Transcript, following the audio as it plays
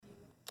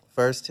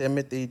1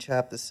 Timothy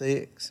chapter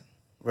 6,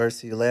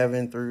 verse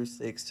 11 through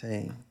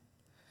 16.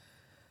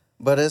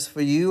 But as for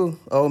you,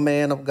 O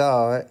man of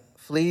God,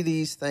 flee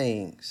these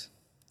things.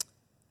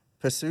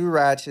 Pursue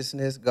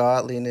righteousness,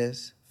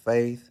 godliness,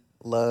 faith,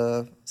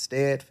 love,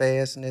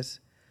 steadfastness,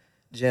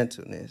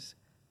 gentleness.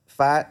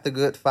 Fight the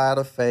good fight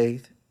of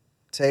faith.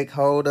 Take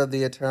hold of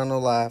the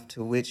eternal life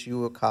to which you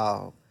were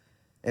called,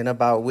 and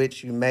about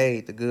which you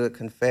made the good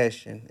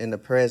confession in the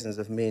presence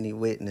of many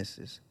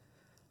witnesses.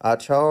 I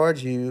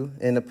charge you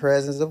in the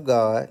presence of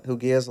God, who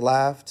gives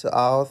life to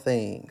all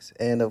things,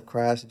 and of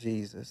Christ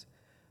Jesus,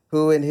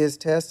 who in his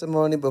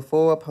testimony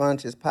before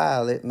Pontius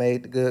Pilate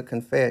made the good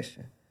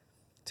confession,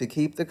 to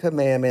keep the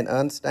commandment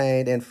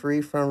unstained and free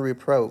from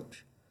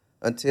reproach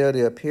until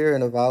the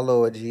appearing of our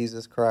Lord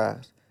Jesus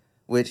Christ,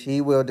 which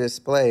he will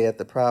display at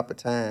the proper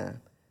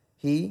time.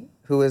 He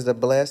who is the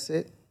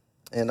blessed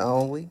and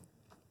only,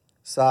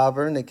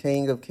 sovereign, the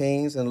King of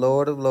kings and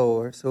Lord of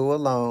lords, who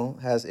alone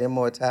has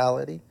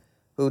immortality,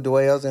 who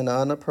dwells in the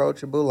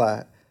unapproachable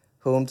light,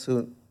 whom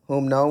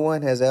no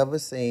one has ever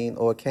seen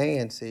or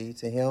can see,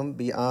 to him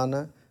be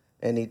honor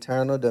and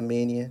eternal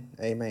dominion.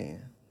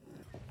 Amen.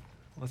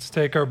 Let's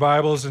take our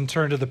Bibles and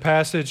turn to the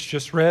passage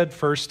just read,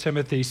 1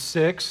 Timothy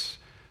 6,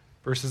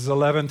 verses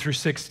 11 through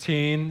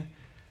 16.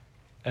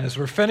 As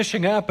we're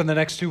finishing up in the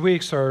next 2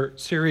 weeks our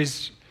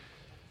series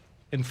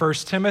in 1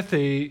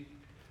 Timothy,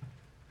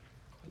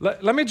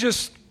 let me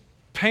just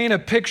paint a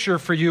picture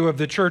for you of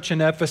the church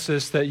in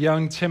Ephesus that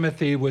young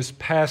Timothy was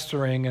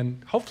pastoring,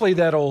 and hopefully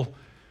that'll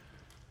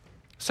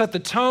set the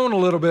tone a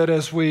little bit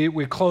as we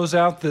close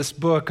out this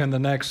book in the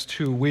next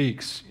 2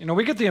 weeks. You know,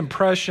 we get the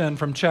impression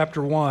from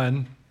chapter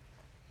 1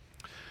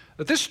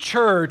 that this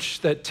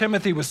church that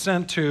Timothy was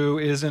sent to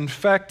is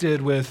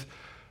infected with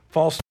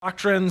false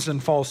doctrines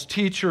and false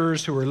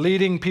teachers who are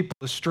leading people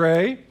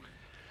astray.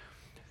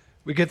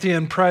 We get the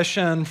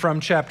impression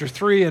from chapter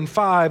 3 and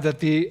 5 that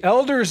the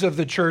elders of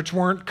the church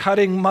weren't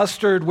cutting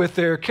mustard with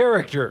their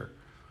character.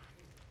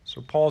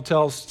 So Paul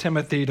tells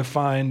Timothy to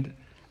find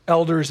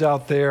elders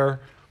out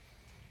there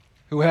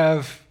who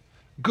have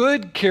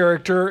good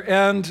character,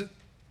 and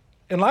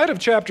in light of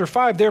chapter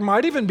 5, there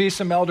might even be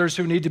some elders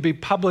who need to be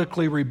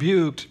publicly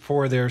rebuked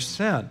for their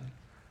sin.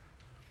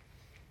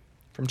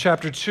 From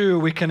chapter 2,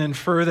 we can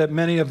infer that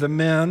many of the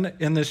men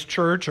in this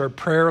church are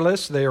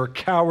prayerless, they are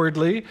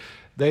cowardly,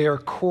 they are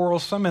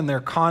quarrelsome in their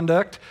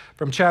conduct.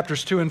 From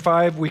chapters 2 and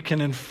 5, we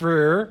can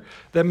infer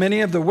that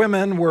many of the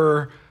women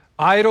were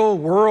idle,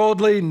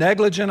 worldly,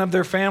 negligent of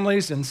their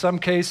families, in some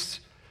cases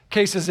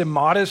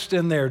immodest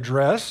in their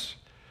dress.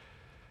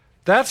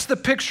 That's the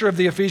picture of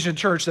the Ephesian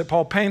church that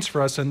Paul paints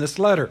for us in this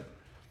letter.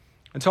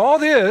 And to all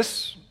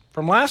this,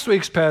 from last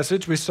week's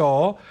passage, we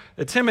saw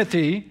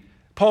that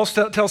Paul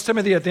tells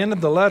Timothy at the end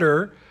of the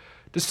letter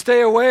to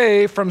stay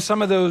away from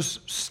some of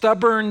those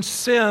stubborn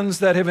sins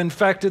that have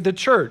infected the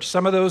church.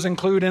 Some of those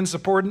include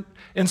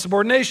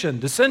insubordination,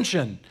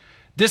 dissension,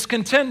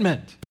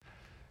 discontentment,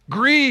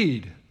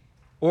 greed,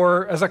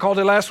 or as I called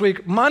it last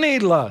week, money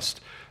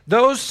lust.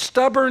 Those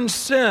stubborn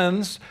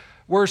sins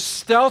were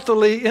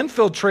stealthily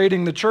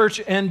infiltrating the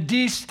church and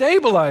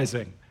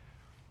destabilizing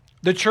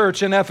the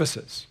church in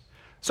Ephesus.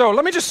 So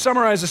let me just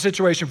summarize the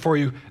situation for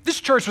you. This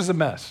church was a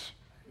mess.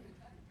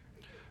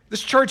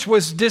 This church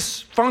was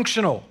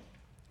dysfunctional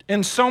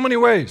in so many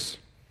ways.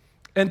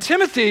 And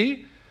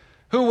Timothy,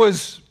 who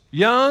was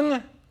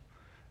young,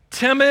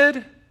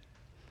 timid,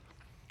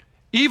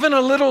 even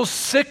a little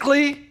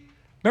sickly,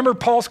 remember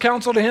Paul's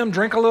counsel to him,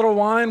 drink a little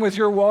wine with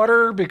your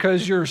water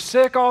because you're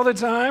sick all the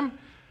time?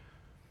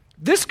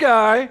 This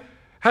guy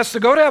has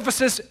to go to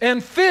Ephesus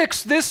and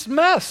fix this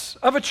mess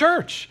of a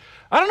church.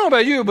 I don't know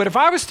about you, but if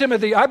I was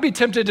Timothy, I'd be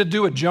tempted to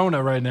do a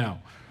Jonah right now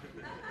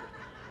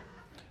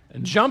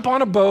and jump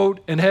on a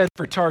boat and head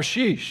for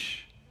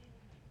Tarshish.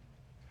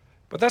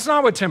 But that's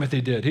not what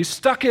Timothy did. He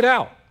stuck it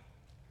out.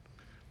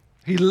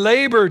 He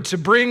labored to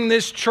bring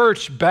this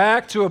church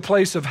back to a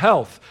place of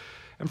health.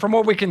 And from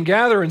what we can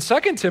gather in 2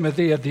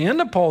 Timothy, at the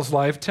end of Paul's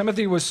life,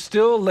 Timothy was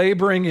still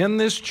laboring in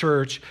this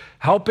church,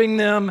 helping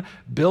them,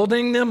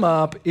 building them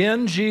up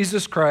in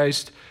Jesus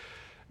Christ.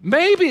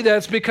 Maybe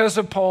that's because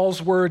of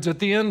Paul's words at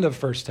the end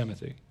of 1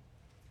 Timothy.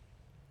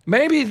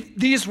 Maybe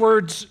these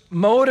words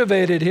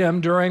motivated him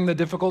during the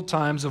difficult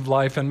times of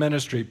life and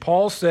ministry.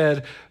 Paul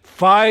said,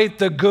 "Fight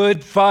the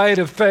good fight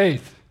of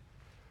faith."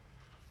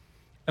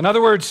 In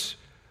other words,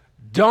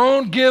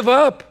 don't give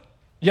up,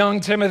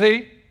 young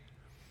Timothy.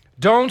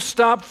 Don't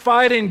stop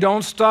fighting.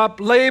 Don't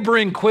stop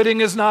laboring.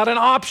 Quitting is not an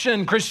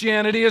option.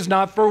 Christianity is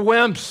not for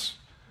wimps.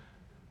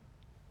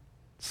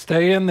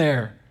 Stay in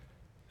there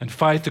and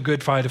fight the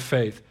good fight of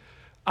faith.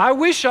 I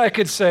wish I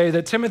could say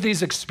that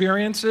Timothy's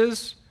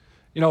experiences,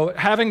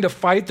 having to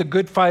fight the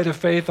good fight of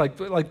faith,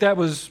 like that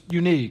was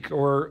unique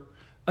or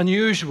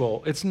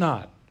unusual. It's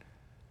not.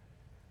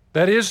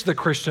 That is the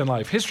Christian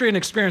life. History and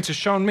experience has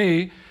shown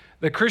me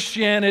that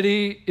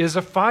Christianity is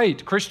a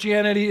fight.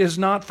 Christianity is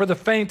not for the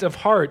faint of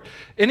heart.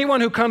 Anyone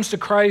who comes to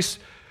Christ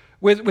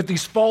with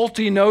these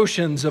faulty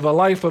notions of a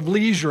life of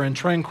leisure and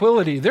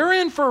tranquility, they're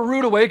in for a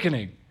rude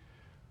awakening.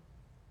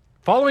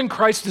 Following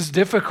Christ is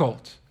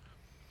difficult.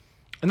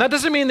 And that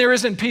doesn't mean there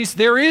isn't peace.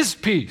 There is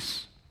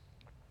peace.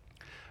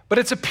 But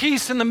it's a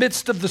peace in the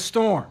midst of the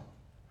storm.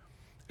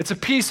 It's a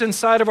peace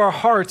inside of our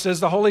hearts as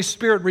the Holy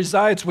Spirit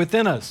resides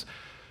within us.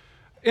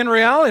 In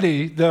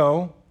reality,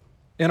 though,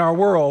 in our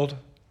world,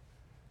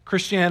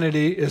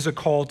 Christianity is a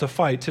call to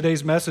fight.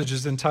 Today's message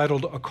is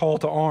entitled A Call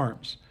to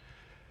Arms.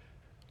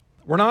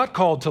 We're not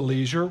called to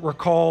leisure, we're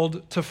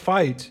called to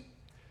fight.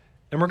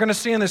 And we're going to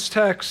see in this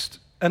text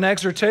an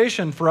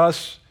exhortation for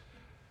us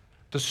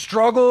to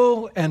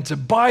struggle and to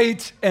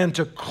bite and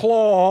to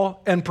claw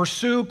and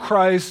pursue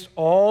Christ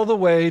all the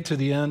way to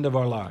the end of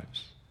our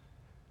lives.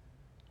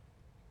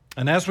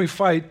 And as we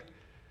fight,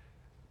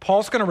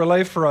 Paul's going to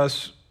relay for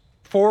us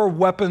 4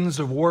 weapons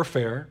of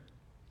warfare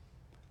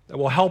that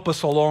will help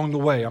us along the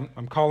way.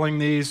 I'm calling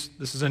these,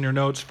 this is in your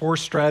notes, 4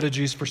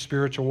 strategies for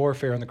spiritual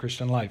warfare in the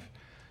Christian life.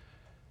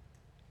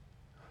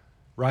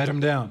 Write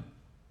them down.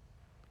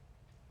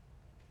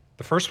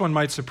 The first one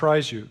might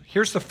surprise you.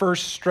 Here's the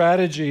first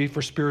strategy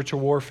for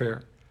spiritual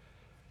warfare.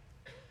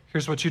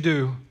 Here's what you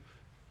do.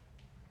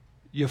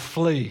 You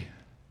flee.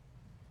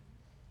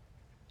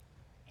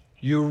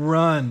 You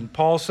run.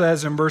 Paul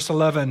says in verse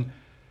 11,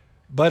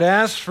 "But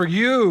as for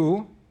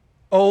you,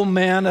 O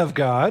man of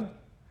God,"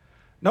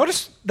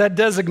 notice that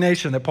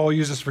designation that Paul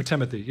uses for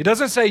Timothy. He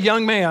doesn't say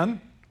young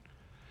man.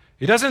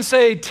 He doesn't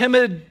say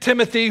timid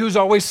Timothy who's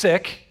always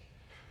sick.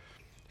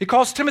 He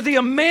calls Timothy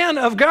a man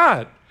of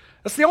God.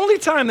 That's the only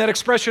time that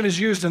expression is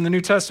used in the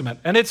New Testament.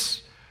 And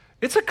it's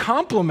a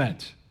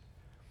compliment.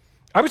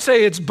 I would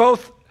say it's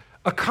both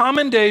a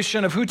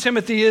commendation of who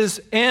Timothy is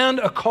and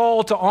a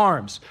call to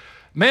arms.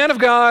 Man of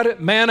God,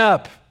 man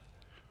up.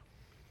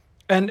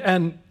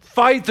 And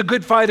fight the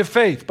good fight of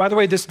faith. By the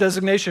way, this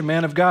designation,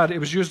 man of God, it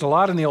was used a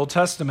lot in the Old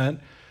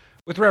Testament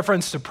with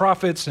reference to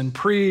prophets and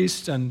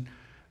priests and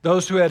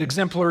those who had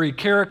exemplary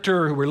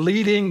character, who were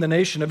leading the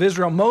nation of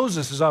Israel.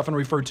 Moses is often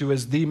referred to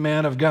as the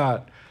man of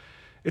God.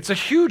 It's a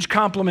huge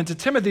compliment to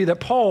Timothy that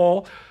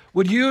Paul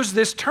would use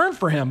this term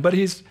for him, but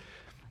he's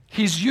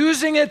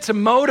using it to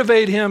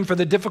motivate him for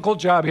the difficult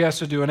job he has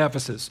to do in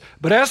Ephesus.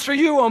 "But as for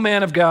you, O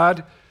man of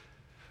God,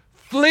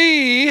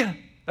 flee,"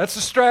 that's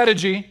the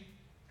strategy,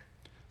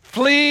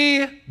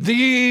 "flee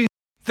these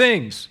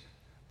things."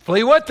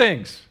 Flee what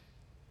things?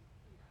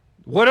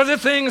 What are the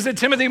things that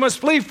Timothy must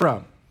flee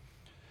from?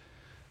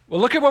 Well,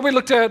 look at what we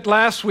looked at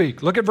last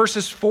week. Look at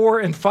verses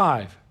 4 and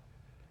 5.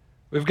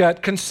 We've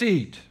got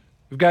conceit.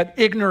 We've got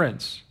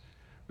ignorance.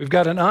 We've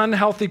got an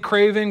unhealthy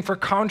craving for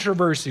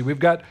controversy. We've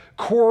got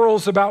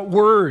quarrels about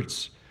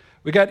words.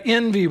 We've got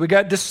envy. We've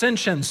got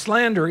dissension,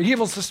 slander,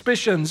 evil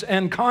suspicions,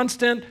 and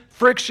constant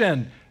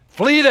friction.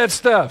 Flee that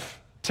stuff,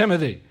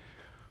 Timothy.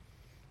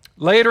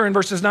 Later in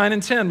verses 9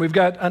 and 10, we've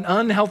got an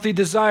unhealthy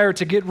desire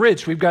to get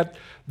rich. We've got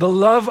the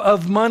love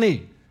of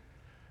money.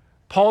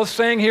 Paul's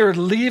saying here,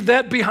 leave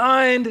that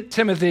behind,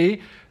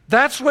 Timothy.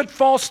 That's what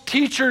false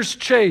teachers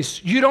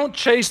chase. You don't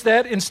chase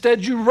that.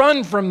 Instead, you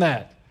run from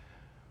that.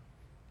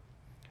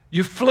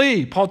 You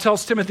flee. Paul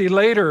tells Timothy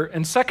later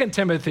in 2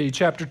 Timothy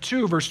chapter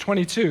 2, verse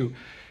 22,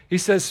 he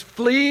says,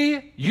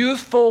 "Flee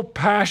youthful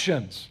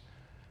passions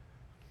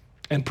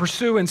and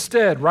pursue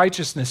instead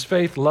righteousness,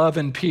 faith, love,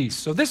 and peace."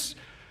 So this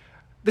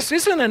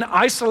isn't an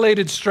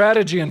isolated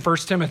strategy in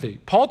 1 Timothy.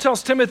 Paul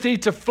tells Timothy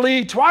to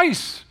flee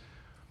twice.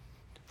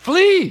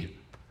 Flee.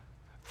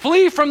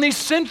 Flee from these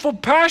sinful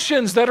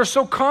passions that are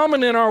so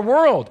common in our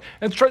world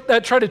and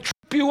that try to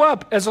trip you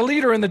up as a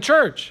leader in the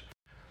church.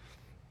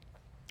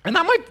 And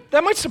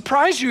that might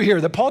surprise you here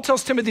that Paul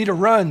tells Timothy to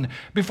run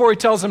before he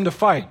tells him to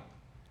fight.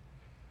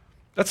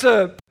 It's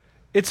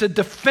a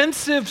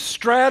defensive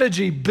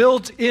strategy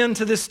built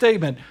into this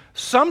statement.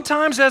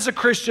 Sometimes as a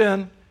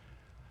Christian,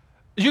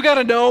 you got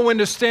to know when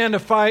to stand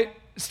and fight.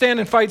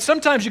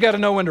 Sometimes you got to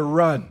know when to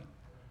run.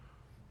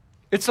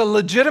 It's a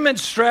legitimate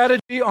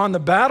strategy on the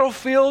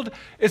battlefield.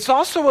 It's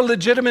also a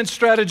legitimate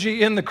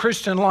strategy in the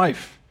Christian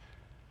life.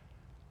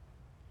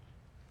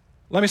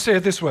 Let me say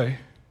it this way.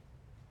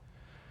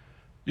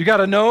 You got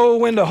to know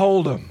when to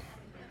hold them.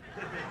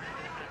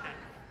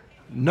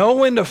 Know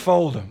when to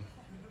fold them.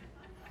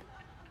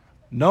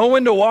 Know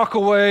when to walk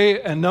away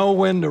and know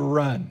when to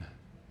run.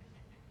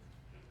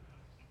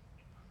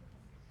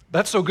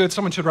 That's so good,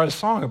 someone should write a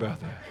song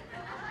about that.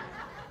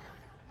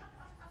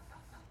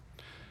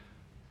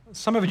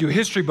 Some of you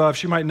history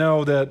buffs, you might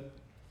know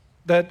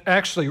that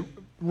actually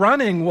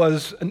running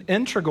was an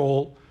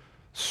integral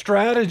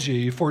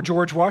strategy for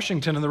George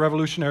Washington in the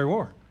Revolutionary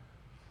War.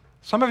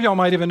 Some of y'all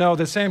might even know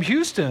that Sam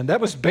Houston, that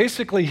was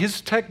basically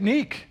his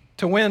technique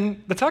to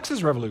win the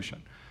Texas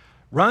Revolution.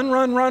 Run,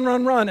 run, run,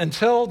 run, run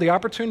until the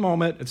opportune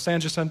moment at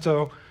San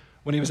Jacinto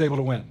when he was able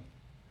to win.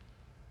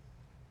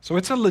 So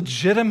it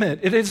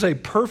is a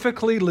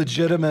perfectly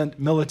legitimate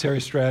military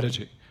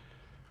strategy.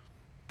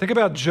 Think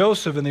about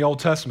Joseph in the Old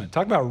Testament.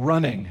 Talk about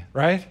running,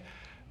 right?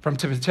 From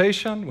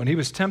temptation, when he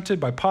was tempted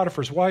by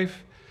Potiphar's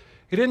wife.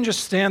 He didn't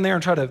just stand there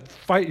and try to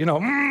fight,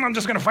 I'm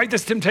just going to fight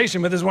this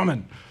temptation with this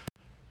woman.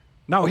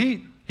 No,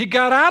 he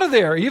got out of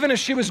there. Even as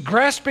she was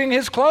grasping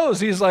his clothes,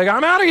 he's like,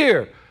 I'm out of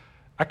here.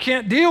 I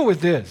can't deal with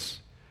this.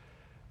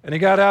 And he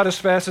got out as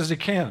fast as he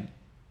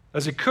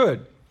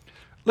could.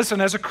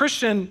 Listen, as a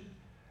Christian,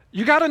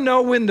 you got to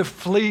know when to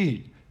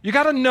flee. You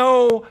got to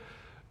know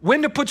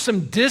when to put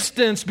some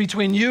distance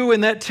between you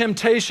and that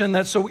temptation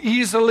that so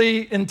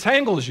easily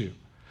entangles you.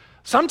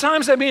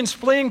 Sometimes that means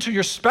fleeing to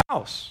your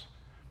spouse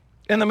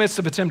in the midst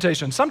of a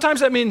temptation.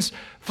 Sometimes that means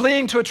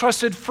fleeing to a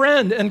trusted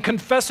friend and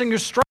confessing your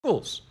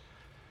struggles.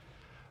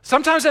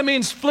 Sometimes that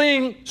means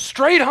fleeing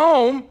straight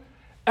home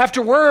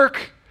after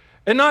work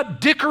and not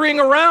dickering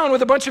around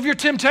with a bunch of your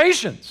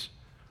temptations.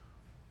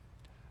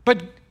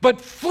 But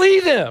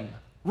flee them,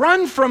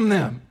 run from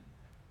them.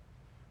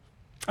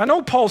 I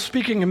know Paul's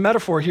speaking in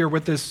metaphor here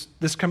with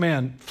this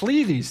command,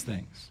 flee these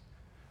things.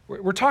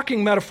 We're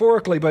talking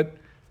metaphorically, but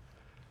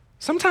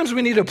sometimes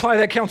we need to apply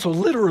that counsel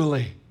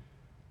literally.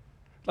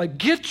 Like,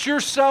 get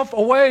yourself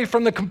away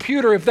from the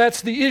computer if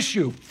that's the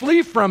issue.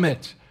 Flee from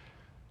it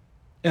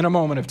in a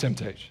moment of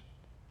temptation.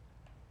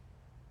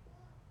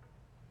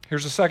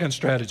 Here's a second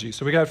strategy.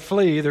 So we got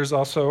flee, there's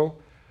also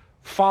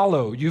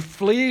follow. You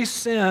flee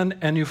sin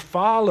and you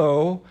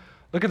follow.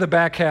 Look at the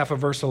back half of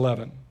verse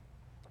 11.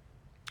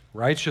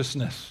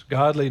 Righteousness,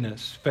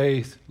 godliness,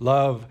 faith,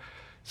 love,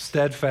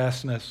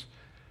 steadfastness,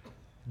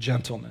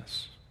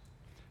 gentleness.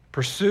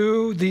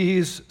 Pursue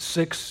these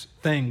 6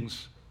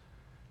 things,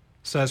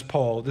 says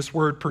Paul. This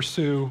word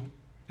pursue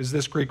is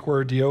this Greek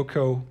word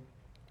dioko,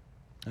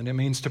 and it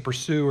means to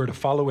pursue or to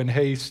follow in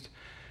haste.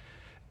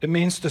 It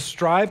means to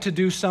strive to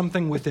do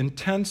something with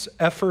intense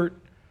effort,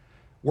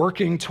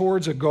 working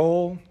towards a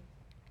goal.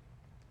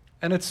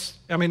 And this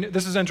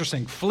is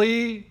interesting.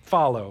 Flee,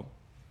 follow.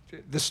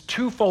 This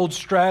twofold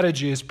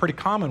strategy is pretty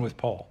common with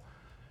Paul.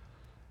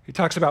 He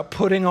talks about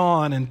putting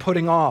on and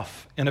putting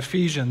off in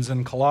Ephesians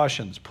and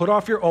Colossians. Put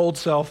off your old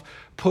self,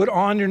 put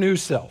on your new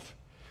self.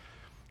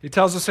 He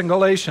tells us in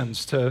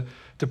Galatians to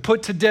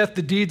put to death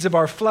the deeds of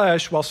our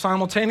flesh while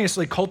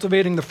simultaneously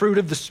cultivating the fruit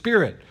of the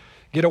Spirit.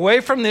 Get away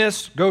from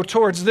this, go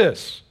towards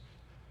this.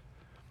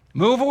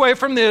 Move away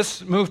from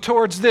this, move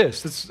towards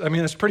this.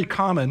 It's pretty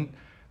common,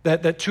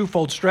 that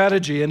twofold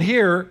strategy. And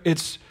here,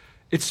 it's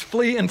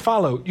flee and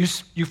follow.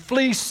 You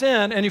flee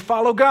sin and you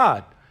follow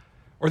God,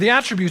 or the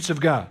attributes of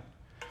God.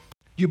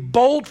 You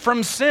bolt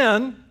from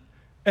sin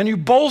and you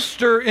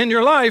bolster in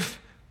your life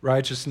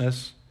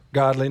righteousness,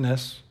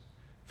 godliness,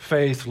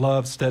 faith,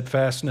 love,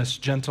 steadfastness,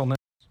 gentleness.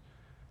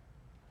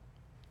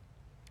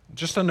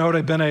 Just a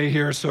note bene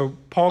here. So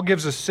Paul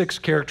gives us 6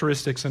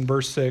 characteristics in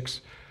verse 6.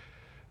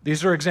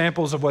 These are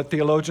examples of what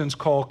theologians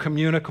call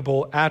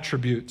communicable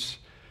attributes.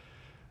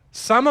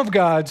 Some of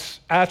God's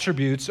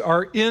attributes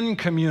are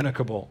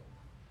incommunicable,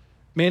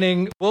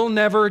 meaning we'll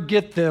never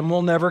get them,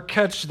 we'll never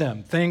catch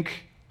them.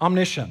 Think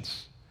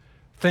omniscience,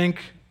 think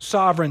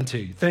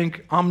sovereignty,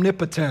 think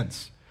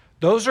omnipotence.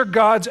 Those are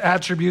God's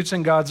attributes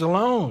and God's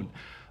alone.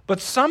 But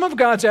some of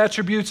God's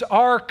attributes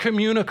are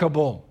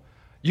communicable.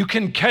 You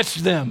can catch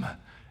them,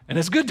 and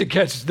it's good to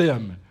catch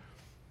them.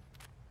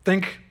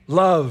 Think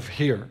love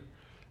here.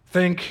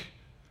 Think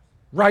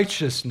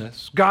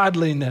righteousness,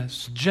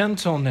 godliness,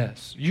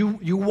 gentleness.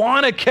 You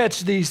want to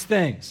catch these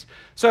things.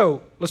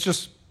 So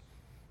let's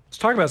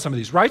talk about some of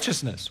these.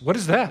 Righteousness, what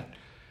is that?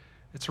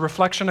 It's a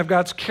reflection of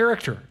God's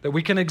character that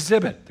we can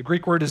exhibit. The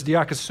Greek word is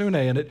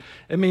diakosune, and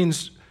it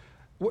means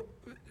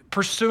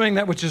pursuing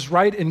that which is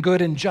right and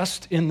good and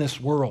just in this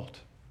world.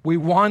 We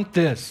want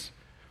this.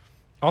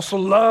 Also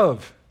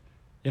love.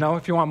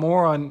 If you want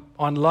more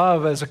on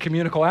love as a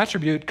communicable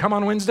attribute, come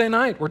on Wednesday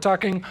night. We're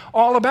talking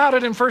all about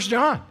it in 1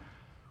 John.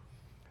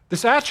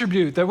 This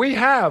attribute that we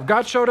have,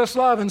 God showed us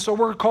love, and so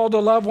we're called to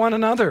love one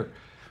another.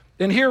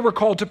 And here we're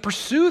called to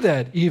pursue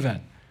that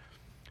even.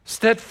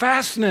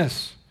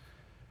 Steadfastness,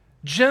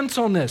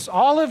 gentleness,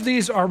 all of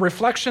these are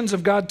reflections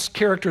of God's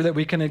character that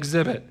we can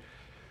exhibit.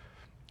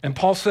 And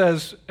Paul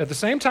says, at the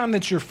same time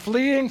that you're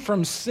fleeing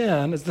from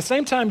sin, at the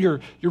same time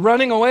you're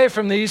running away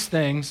from these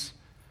things,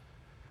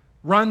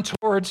 run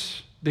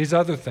towards these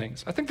other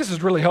things. I think this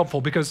is really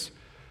helpful because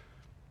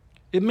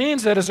it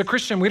means that as a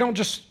Christian, we don't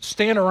just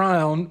stand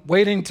around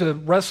waiting to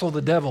wrestle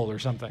the devil or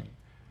something.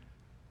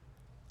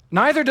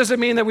 Neither does it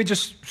mean that we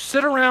just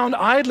sit around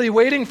idly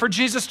waiting for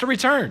Jesus to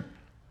return.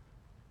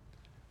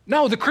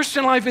 No, the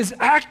Christian life is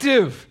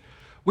active.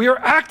 We are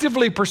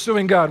actively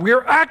pursuing God. We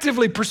are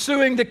actively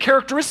pursuing the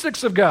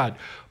characteristics of God.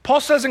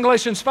 Paul says in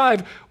Galatians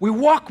 5, we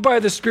walk by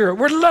the Spirit.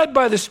 We're led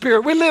by the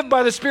Spirit. We live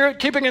by the Spirit,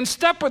 keeping in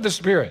step with the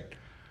Spirit.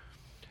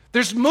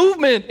 There's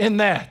movement in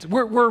that.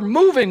 We're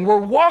moving. We're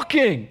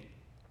walking.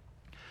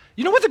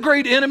 You know what the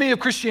great enemy of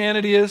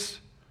Christianity is?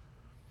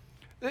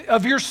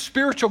 Of your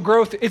spiritual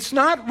growth? It's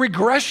not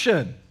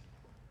regression.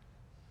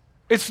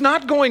 It's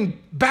not going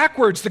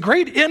backwards. The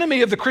great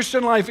enemy of the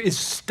Christian life is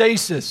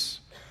stasis.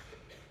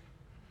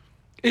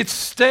 It's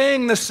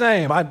staying the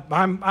same.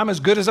 I'm as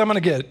good as I'm going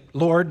to get,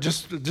 Lord.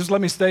 Just let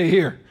me stay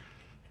here.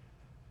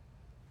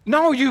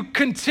 No, you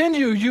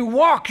continue, you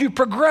walk, you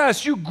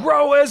progress, you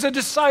grow as a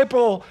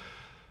disciple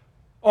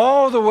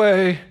all the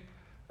way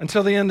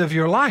until the end of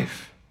your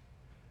life.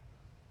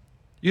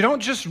 You don't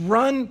just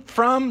run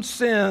from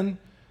sin,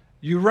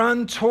 you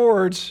run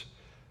towards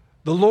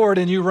the Lord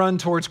and you run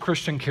towards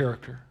Christian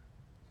character.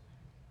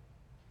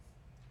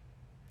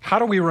 How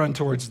do we run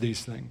towards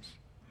these things?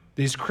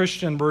 These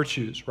Christian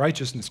virtues,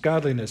 righteousness,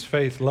 godliness,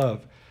 faith,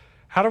 love.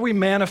 How do we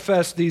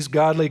manifest these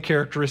godly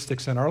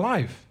characteristics in our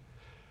life?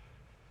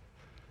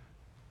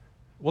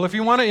 Well, if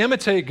you want to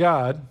imitate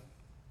God,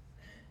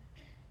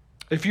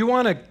 if you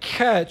want to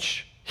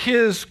catch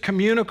His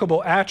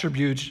communicable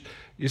attributes,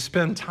 you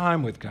spend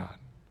time with God.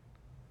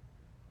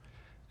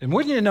 And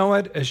wouldn't you know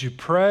it, as you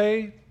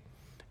pray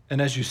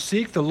and as you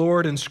seek the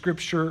Lord in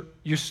Scripture,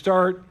 you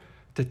start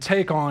to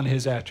take on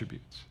His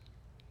attributes.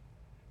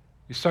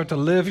 You start to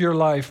live your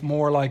life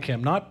more like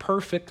Him, not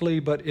perfectly,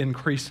 but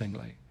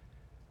increasingly.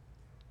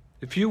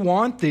 If you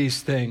want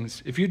these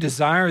things, if you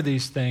desire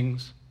these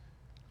things,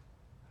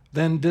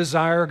 then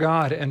desire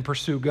God and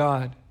pursue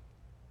God.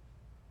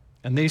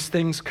 And these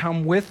things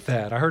come with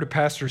that. I heard a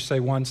pastor say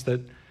once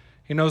that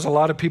he knows a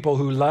lot of people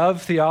who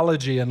love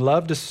theology and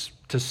love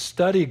to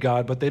study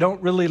God, but they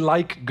don't really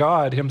like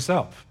God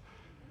Himself.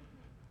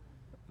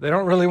 They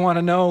don't really want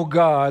to know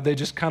God. They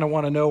just kind of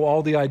want to know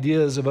all the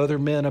ideas of other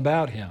men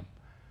about Him.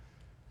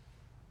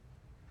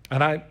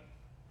 And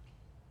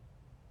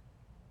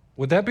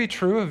would that be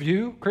true of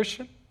you,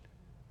 Christian?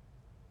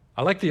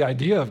 I like the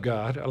idea of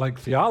God. I like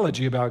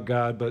theology about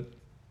God, but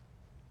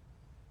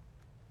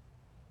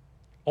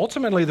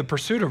ultimately the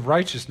pursuit of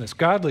righteousness,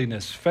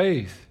 godliness,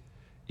 faith,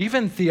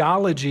 even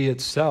theology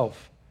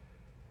itself,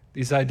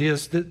 these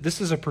ideas, this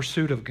is a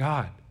pursuit of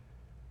God.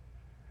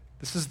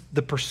 This is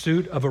the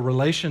pursuit of a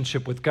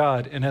relationship with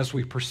God. And as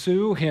we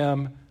pursue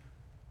Him,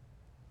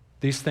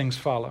 these things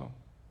follow.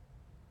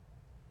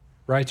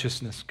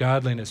 Righteousness,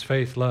 godliness,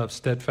 faith, love,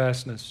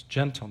 steadfastness,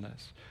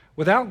 gentleness.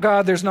 Without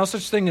God, there's no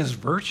such thing as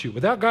virtue.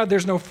 Without God,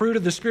 there's no fruit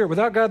of the Spirit.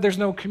 Without God, there's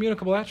no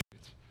communicable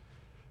attributes.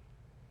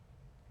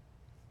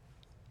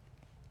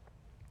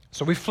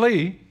 So we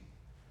flee.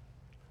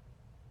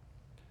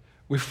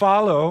 We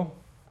follow.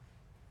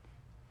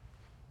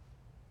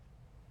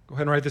 Go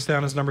ahead and write this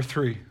down as number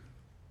 3.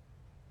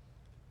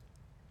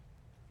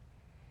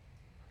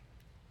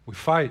 We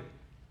fight.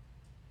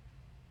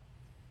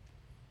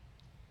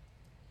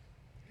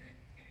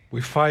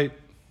 We fight.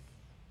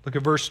 Look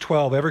at verse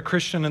 12. Every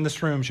Christian in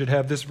this room should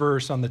have this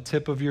verse on the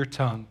tip of your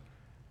tongue.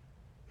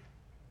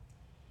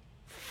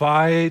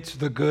 Fight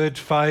the good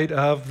fight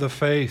of the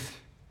faith.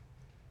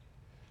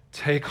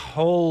 Take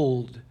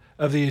hold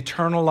of the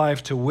eternal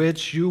life to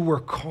which you were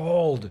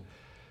called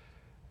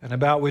and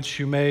about which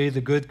you made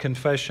the good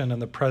confession in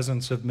the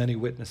presence of many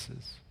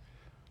witnesses.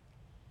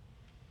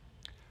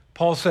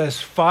 Paul says,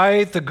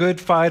 fight the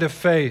good fight of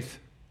faith.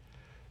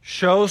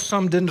 Show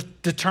some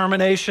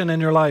determination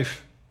in your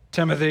life,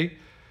 Timothy.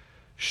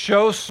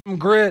 Show some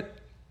grit.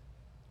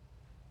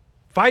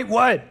 Fight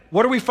what?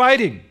 What are we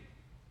fighting?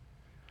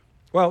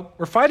 Well,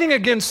 we're fighting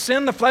against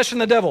sin, the flesh,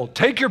 and the devil.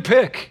 Take your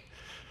pick.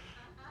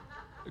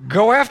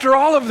 Go after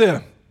all of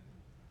them.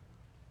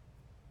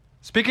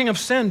 Speaking of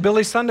sin,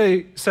 Billy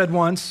Sunday said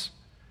once,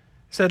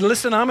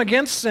 listen, I'm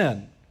against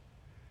sin.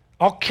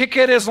 I'll kick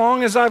it as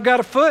long as I've got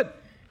a foot.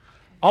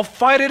 I'll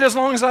fight it as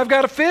long as I've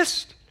got a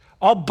fist.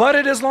 I'll butt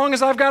it as long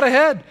as I've got a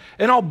head.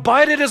 And I'll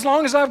bite it as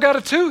long as I've got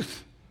a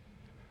tooth.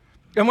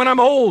 And when I'm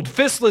old,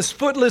 fistless,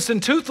 footless,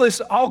 and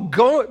toothless, I'll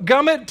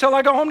gum it till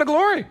I go home to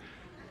glory.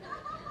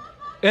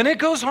 And it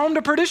goes home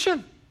to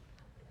perdition.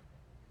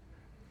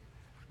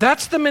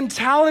 That's the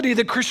mentality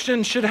that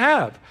Christians should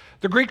have.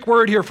 The Greek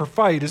word here for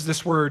fight is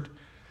this word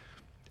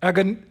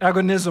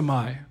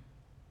agonizomai.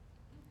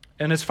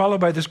 And it's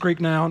followed by this Greek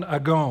noun,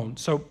 agon.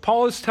 So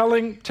Paul is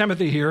telling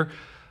Timothy here,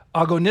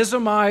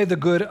 agonizomai, the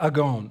good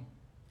agon.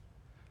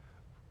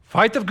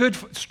 Fight the good,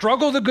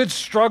 struggle the good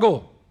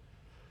struggle.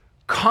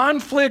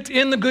 Conflict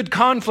in the good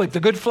conflict, the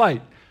good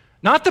fight.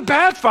 Not the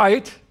bad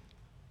fight,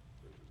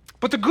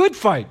 but the good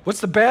fight.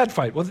 What's the bad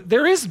fight? Well,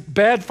 there is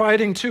bad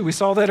fighting too. We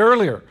saw that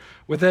earlier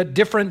with that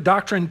different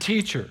doctrine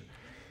teacher.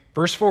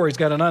 Verse 4, he's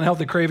got an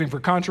unhealthy craving for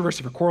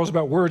controversy, for quarrels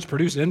about words,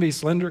 produce envy,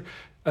 slander,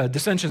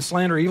 dissension,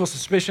 slander, evil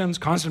suspicions,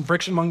 constant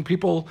friction among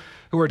people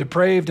who are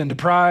depraved and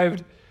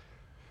deprived.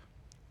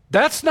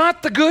 That's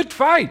not the good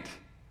fight.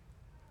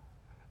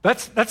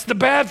 That's the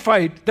bad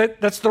fight.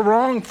 That's the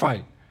wrong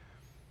fight.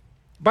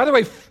 By the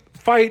way,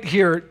 fight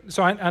here,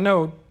 so I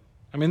know,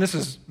 this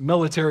is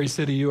Military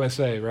City,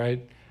 USA,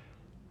 right?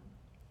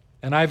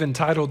 And I've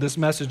entitled this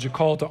message A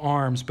Call to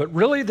Arms, but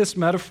really this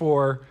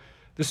metaphor,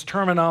 this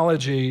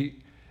terminology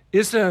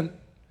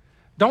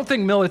don't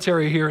think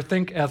military here,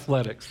 think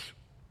athletics.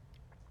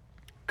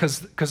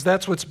 Because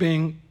that's what's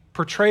being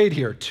portrayed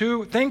here.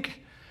 Think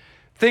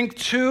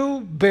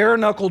two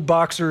bare-knuckled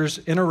boxers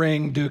in a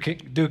ring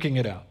duking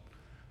it out.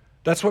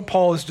 That's what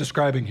Paul is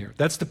describing here.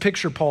 That's the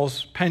picture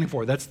Paul's painting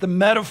for. That's the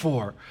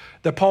metaphor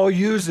that Paul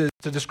uses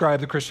to describe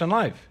the Christian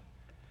life.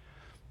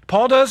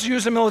 Paul does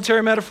use a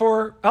military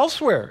metaphor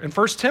elsewhere. In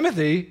 1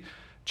 Timothy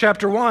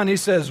chapter 1, he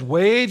says,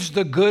 wage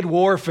the good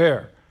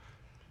warfare.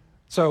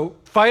 So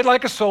fight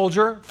like a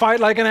soldier,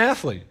 fight like an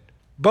athlete.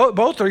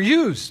 Both are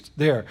used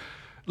there.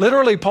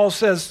 Literally, Paul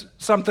says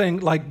something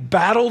like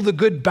battle the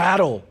good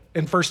battle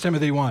in 1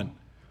 Timothy 1.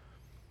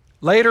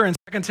 Later in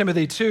 2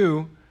 Timothy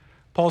 2,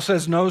 Paul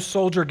says no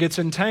soldier gets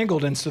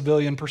entangled in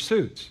civilian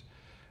pursuits.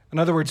 In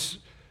other words,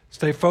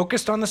 stay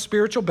focused on the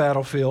spiritual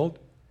battlefield.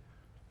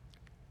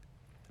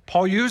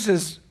 Paul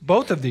uses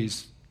both of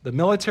these, the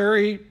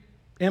military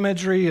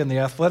imagery and the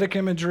athletic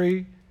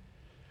imagery,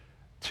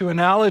 to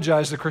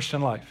analogize the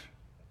Christian life.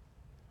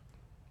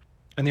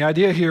 And the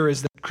idea here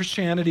is that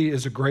Christianity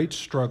is a great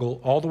struggle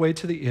all the way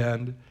to the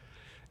end,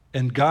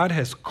 and God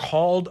has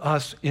called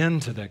us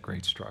into that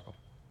great struggle.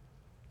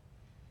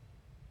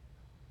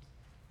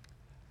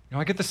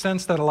 I get the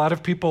sense that a lot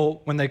of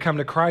people, when they come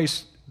to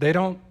Christ, they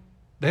don't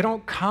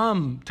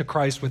come to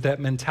Christ with that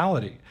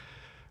mentality.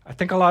 I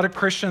think a lot of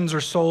Christians are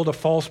sold a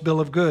false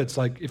bill of goods.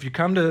 Like, if you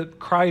come to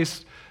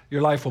Christ,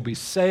 your life will be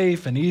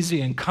safe and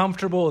easy and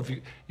comfortable. If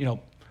you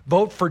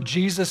vote for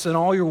Jesus and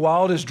all your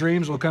wildest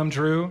dreams will come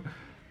true.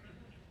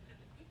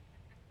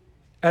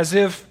 As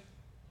if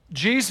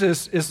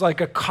Jesus is like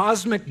a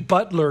cosmic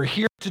butler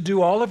here to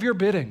do all of your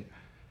bidding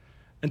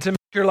and to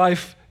make your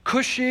life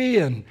cushy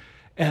and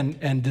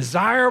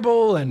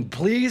desirable and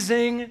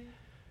pleasing.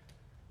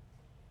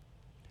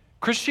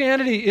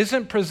 Christianity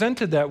isn't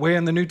presented that way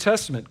in the New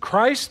Testament.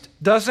 Christ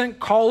doesn't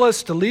call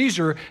us to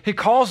leisure, he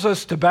calls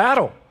us to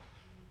battle.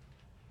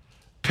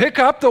 Pick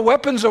up the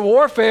weapons of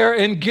warfare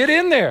and get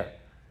in there.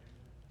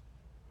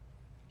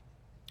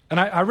 And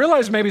I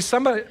realize maybe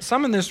some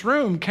in this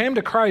room came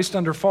to Christ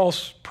under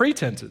false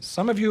pretenses.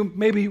 Some of you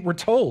maybe were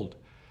told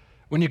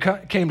when you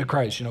came to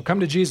Christ, come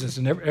to Jesus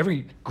and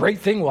every great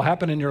thing will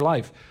happen in your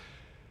life.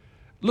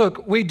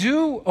 Look, we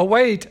do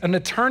await an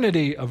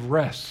eternity of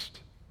rest.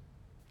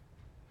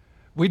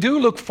 We do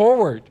look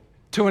forward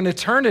to an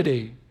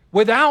eternity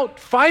without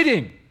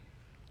fighting,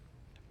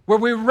 where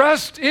we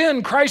rest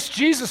in Christ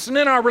Jesus and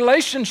in our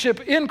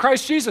relationship in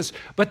Christ Jesus.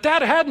 But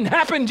that hadn't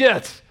happened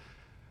yet.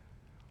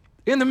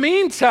 In the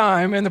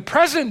meantime, in the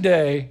present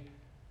day,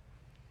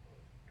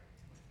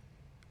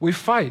 we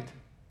fight.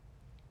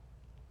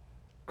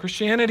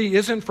 Christianity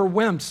isn't for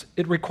wimps.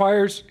 It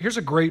requires, here's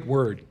a great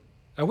word.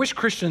 I wish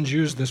Christians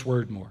used this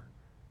word more.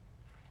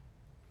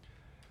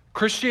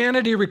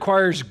 Christianity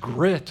requires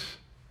grit.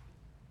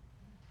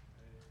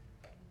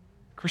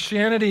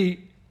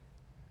 Christianity,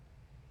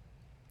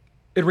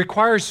 it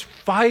requires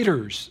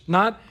fighters,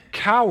 not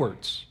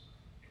cowards.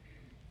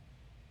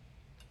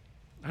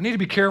 I need to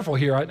be careful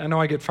here. I know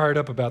I get fired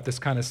up about this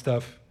kind of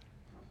stuff.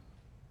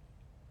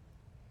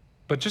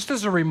 But just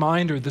as a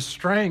reminder, the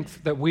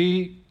strength that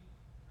we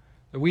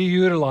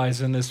utilize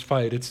in this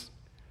fight, it's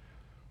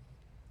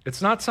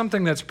not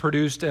something that's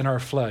produced in our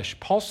flesh.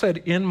 Paul said,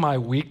 "In my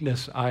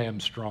weakness I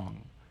am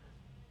strong."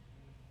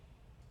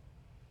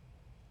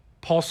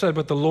 Paul said,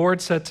 "But the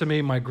Lord said to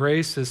me, my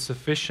grace is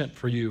sufficient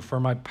for you, for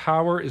my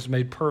power is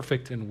made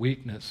perfect in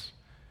weakness.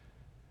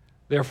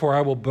 Therefore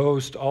I will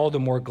boast all the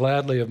more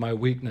gladly of my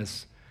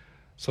weakness,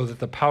 so that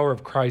the power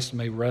of Christ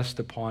may rest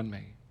upon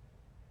me."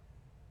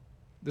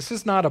 This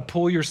is not a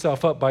pull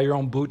yourself up by your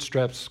own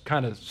bootstraps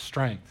kind of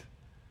strength.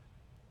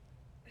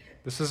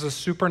 This is a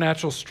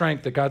supernatural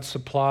strength that God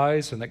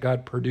supplies and that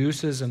God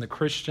produces in the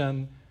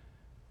Christian.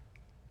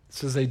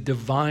 This is a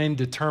divine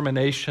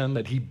determination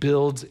that he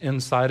builds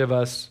inside of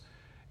us.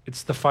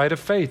 It's the fight of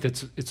faith.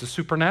 It's a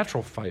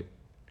supernatural fight.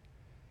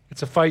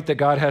 It's a fight that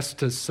God has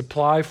to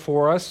supply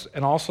for us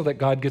and also that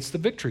God gets the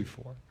victory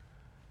for.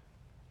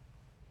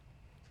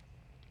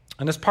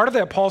 And as part of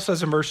that, Paul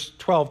says in verse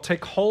 12,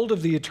 take hold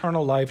of the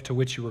eternal life to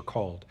which you were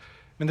called.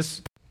 I mean,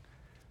 this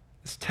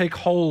take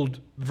hold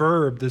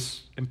verb,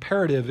 this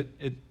imperative,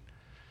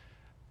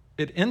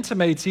 it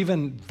intimates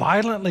even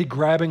violently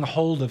grabbing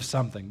hold of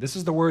something. This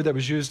is the word that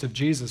was used of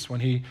Jesus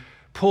when he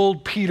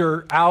pulled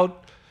Peter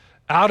out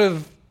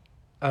of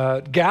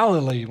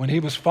Galilee when he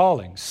was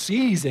falling,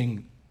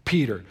 seizing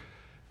Peter.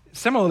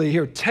 Similarly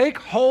here, take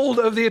hold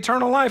of the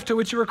eternal life to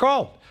which you were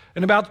called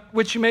and about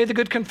which you made the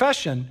good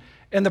confession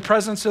in the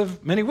presence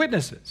of many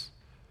witnesses.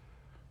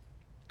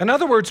 In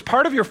other words,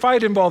 part of your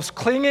fight involves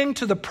clinging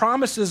to the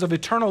promises of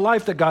eternal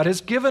life that God has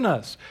given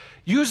us.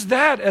 Use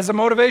that as a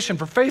motivation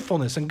for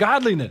faithfulness and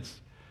godliness.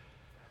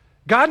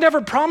 God never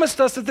promised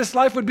us that this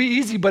life would be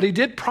easy, but he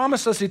did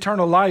promise us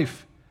eternal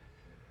life.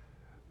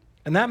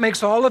 And that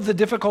makes all of the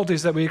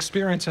difficulties that we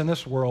experience in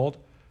this world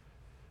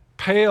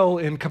pale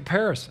in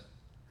comparison.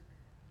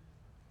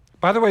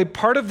 By the way,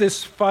 part of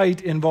this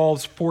fight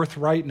involves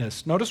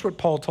forthrightness. Notice what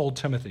Paul told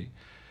Timothy.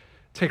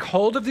 Take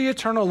hold of the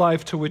eternal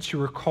life to which you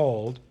were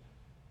called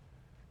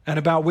and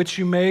about which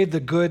you made the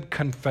good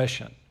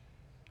confession.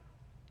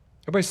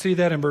 Everybody see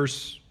that in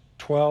verse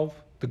 12?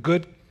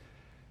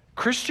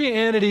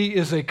 Christianity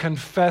is a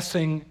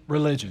confessing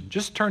religion.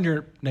 Just turn to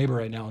your neighbor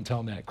right now and tell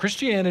him that.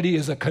 Christianity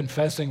is a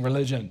confessing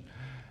religion.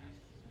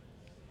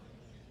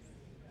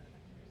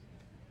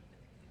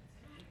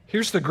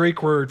 Here's the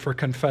Greek word for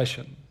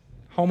confession,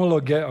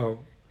 homologeo.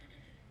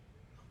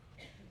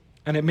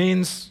 And it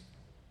means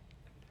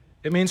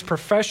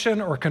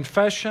profession or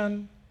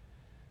confession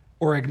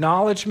or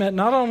acknowledgement.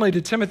 Not only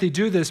did Timothy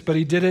do this, but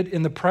he did it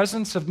in the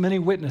presence of many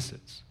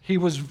witnesses. He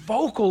was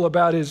vocal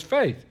about his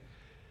faith.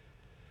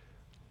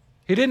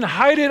 He didn't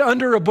hide it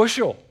under a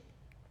bushel.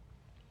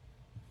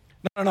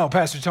 No,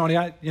 Pastor Tony,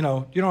 you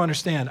don't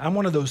understand. I'm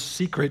one of those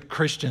secret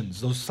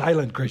Christians, those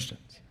silent Christians.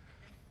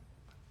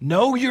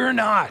 No, you're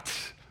not.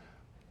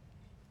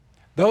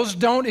 Those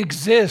don't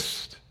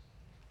exist.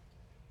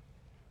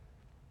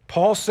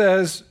 Paul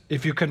says,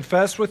 if you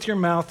confess with your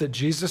mouth that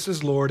Jesus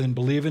is Lord and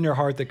believe in your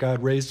heart that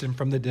God raised him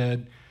from the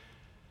dead,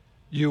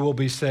 you will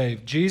be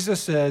saved. Jesus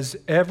says,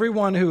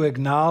 everyone who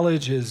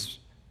acknowledges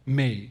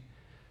me,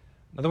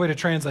 another way to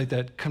translate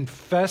that,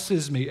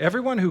 confesses me.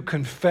 Everyone who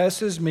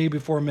confesses me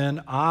before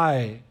men,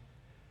 I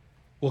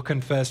will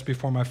confess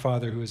before my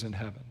Father who is in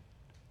heaven.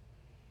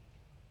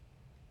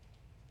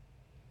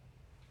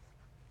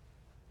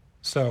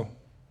 So,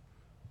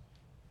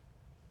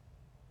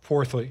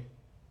 fourthly,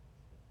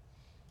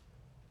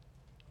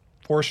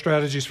 4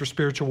 strategies for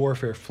spiritual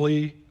warfare.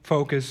 Flee,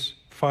 focus,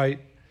 fight.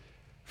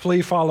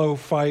 Flee, follow,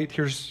 fight.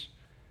 Here's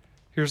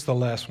the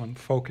last one,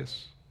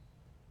 focus.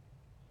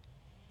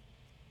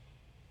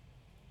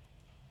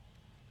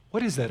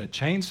 What is that, a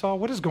chainsaw?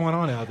 What is going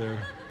on out there?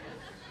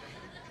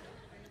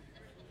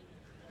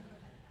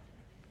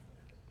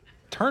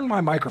 Turn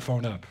my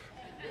microphone up.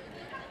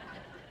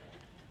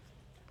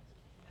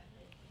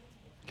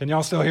 Can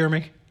y'all still hear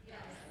me? Yes.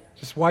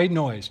 Just white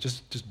noise.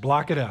 Just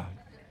block it out.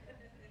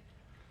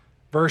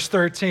 Verse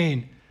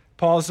 13,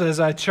 Paul says,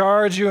 I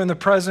charge you in the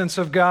presence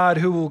of God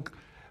who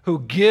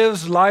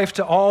gives life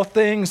to all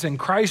things, and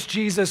Christ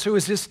Jesus, who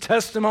is his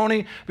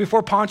testimony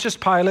before Pontius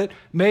Pilate,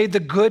 made the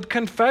good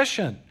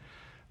confession.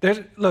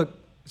 Look,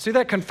 see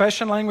that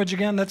confession language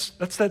again?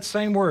 That's that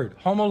same word,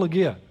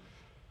 homologia.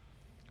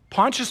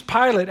 Pontius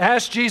Pilate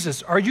asked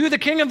Jesus, are you the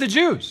king of the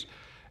Jews?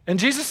 And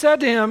Jesus said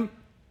to him,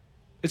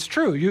 it's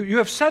true, you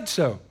have said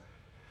so.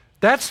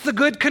 That's the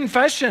good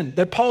confession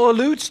that Paul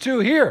alludes to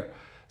here.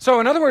 So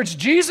in other words,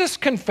 Jesus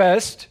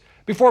confessed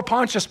before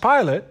Pontius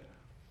Pilate.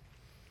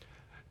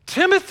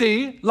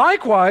 Timothy,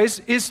 likewise,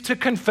 is to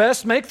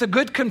confess, make the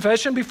good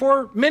confession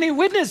before many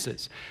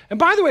witnesses. And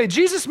by the way,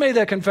 Jesus made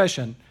that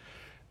confession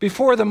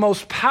before the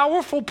most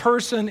powerful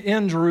person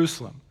in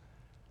Jerusalem.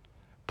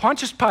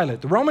 Pontius Pilate,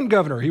 the Roman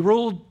governor, he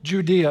ruled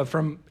Judea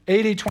from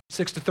AD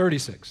 26 to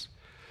 36.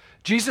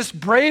 Jesus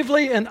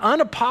bravely and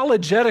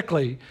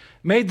unapologetically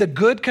made the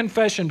good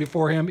confession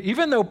before him,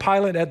 even though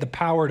Pilate had the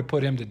power to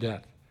put him to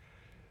death.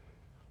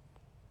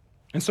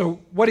 And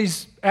so what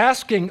he's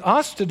asking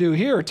us to do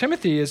here,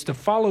 Timothy, is to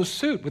follow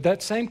suit with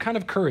that same kind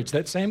of courage,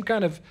 that same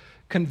kind of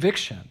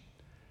conviction.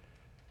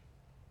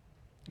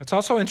 It's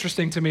also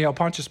interesting to me how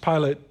Pontius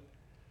Pilate,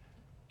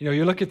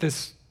 you look at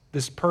this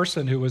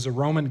person who was a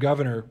Roman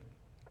governor,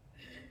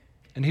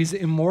 and he's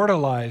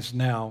immortalized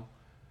now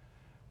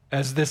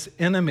as this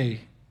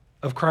enemy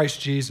of Christ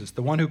Jesus,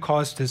 the one who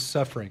caused his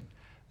suffering.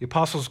 The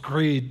Apostles'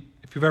 Creed,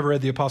 if you've ever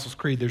read the Apostles'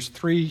 Creed, there's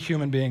 3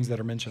 human beings that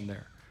are mentioned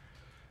there.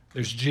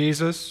 There's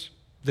Jesus,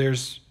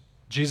 there's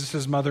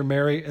Jesus' mother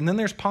Mary, and then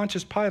there's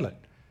Pontius Pilate,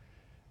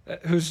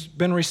 who's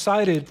been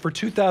recited for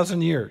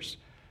 2,000 years.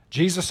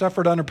 Jesus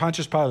suffered under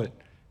Pontius Pilate,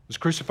 was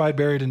crucified,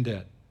 buried, and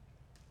dead.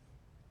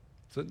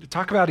 So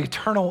talk about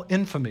eternal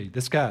infamy,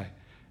 this guy.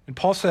 And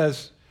Paul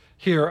says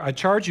here, I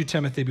charge you,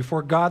 Timothy,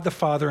 before God the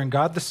Father and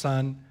God the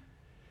Son,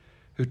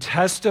 who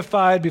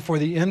testified before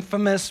the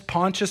infamous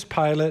Pontius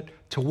Pilate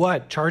to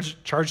what?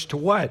 Charged to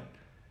what?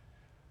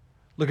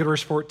 Look at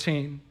verse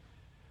 14.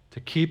 To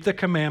keep the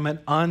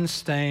commandment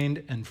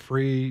unstained and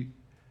free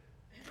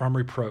from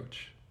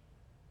reproach.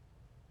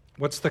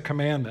 What's the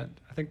commandment?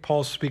 I think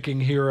Paul's speaking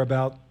here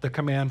about the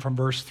command from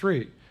verse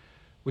 3,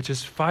 which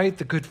is fight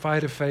the good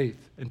fight of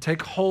faith and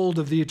take hold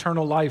of the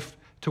eternal life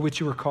to which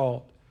you were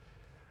called.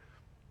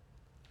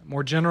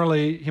 More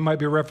generally, he might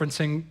be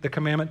referencing the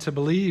commandment to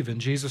believe in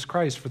Jesus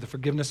Christ for the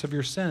forgiveness of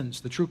your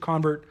sins. The true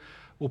convert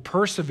will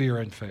persevere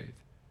in faith.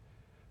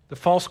 The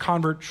false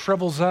convert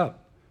shrivels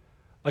up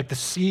like the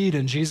seed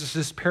in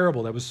Jesus'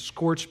 parable that was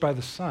scorched by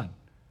the sun.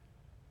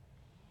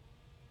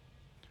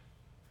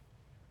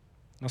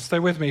 Now stay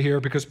with me here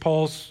because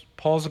Paul's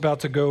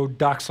about to go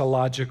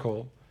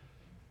doxological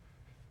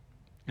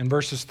in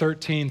verses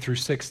 13 through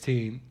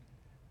 16.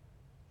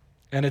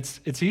 And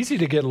it's easy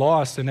to get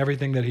lost in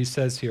everything that he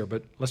says here,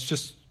 but let's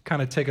just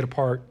kind of take it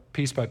apart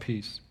piece by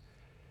piece.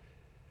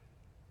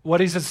 What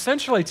he's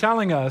essentially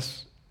telling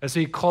us as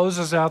he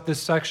closes out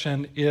this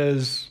section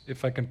is,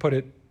 if I can put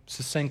it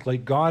succinctly,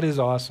 God is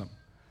awesome.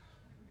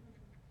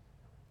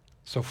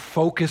 So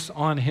focus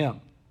on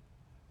him.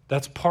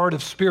 That's part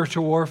of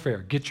spiritual warfare.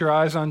 Get your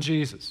eyes on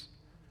Jesus.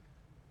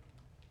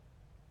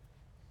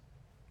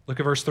 Look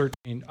at verse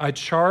 13. I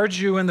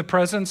charge you in the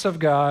presence of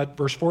God,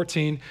 verse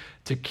 14,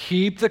 to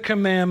keep the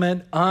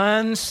commandment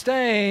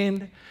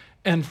unstained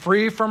and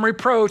free from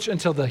reproach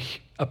until the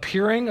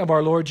appearing of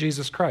our Lord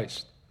Jesus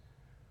Christ,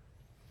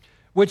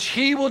 which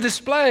he will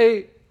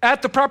display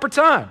at the proper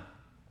time.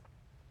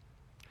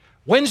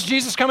 When's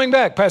Jesus coming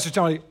back, Pastor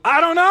Tony?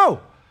 I don't know,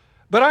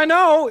 but I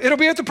know it'll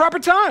be at the proper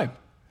time.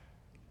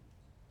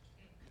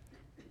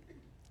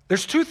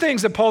 There's 2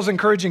 things that Paul's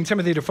encouraging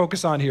Timothy to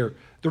focus on here.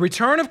 The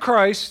return of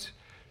Christ.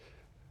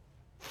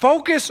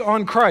 Focus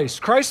on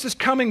Christ. Christ is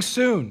coming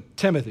soon,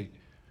 Timothy.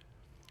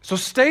 So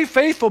stay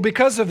faithful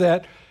because of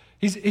that.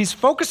 He's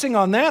focusing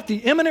on that, the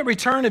imminent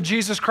return of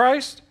Jesus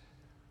Christ,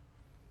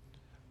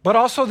 but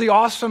also the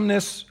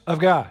awesomeness of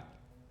God.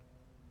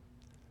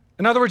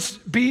 In other words,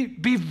 be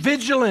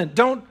vigilant.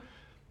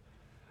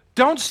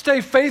 Don't stay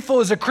faithful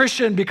as a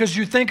Christian because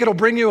you think it'll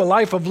bring you a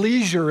life of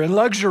leisure and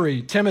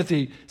luxury,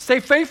 Timothy.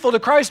 Stay faithful to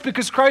Christ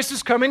because Christ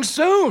is coming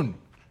soon.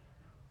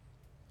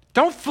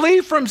 Don't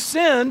flee from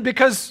sin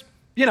because,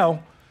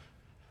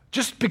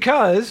 just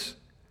because,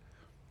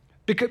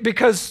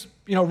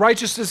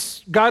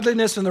 righteousness,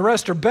 godliness, and the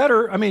rest are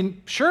better. I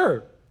mean,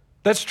 sure,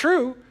 that's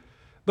true.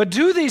 But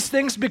do these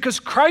things because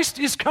Christ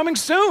is coming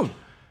soon.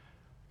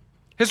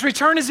 His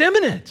return is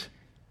imminent.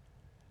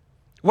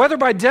 Whether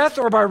by death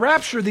or by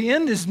rapture, the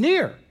end is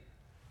near.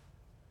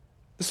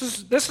 This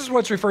is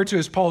what's referred to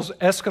as Paul's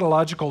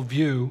eschatological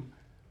view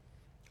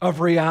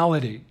of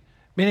reality,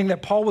 meaning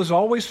that Paul was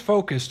always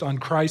focused on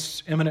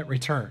Christ's imminent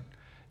return.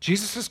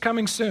 Jesus is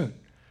coming soon.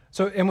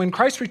 And when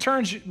Christ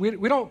returns,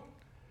 we don't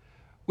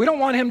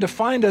want him to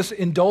find us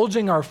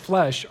indulging our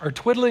flesh or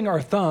twiddling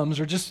our thumbs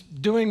or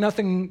just doing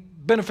nothing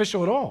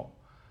beneficial at all.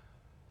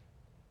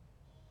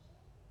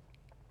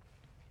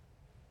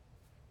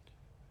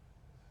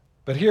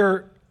 But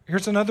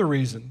here's another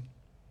reason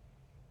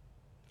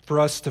for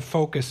us to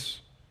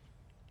focus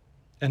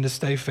and to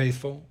stay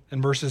faithful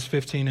in verses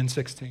 15 and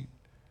 16.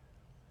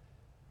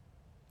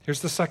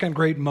 Here's the second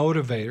great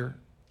motivator,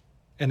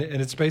 and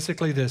it's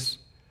basically this.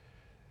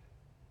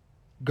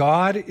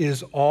 God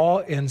is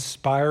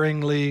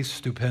awe-inspiringly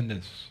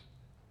stupendous.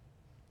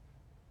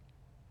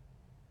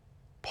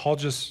 I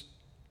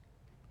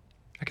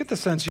get the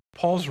sense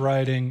Paul's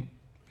writing,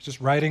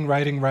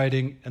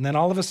 and then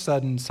all of a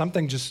sudden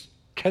something just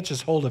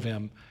catches hold of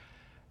him,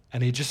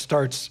 and he just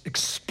starts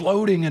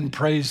exploding in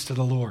praise to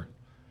the Lord.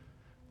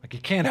 Like he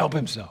can't help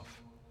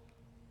himself.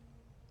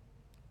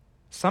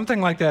 Something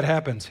like that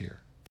happens here.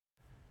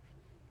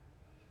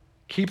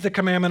 Keep the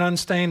commandment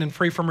unstained and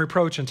free from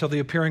reproach until the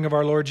appearing of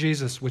our Lord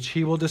Jesus, which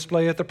he will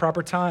display at the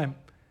proper time.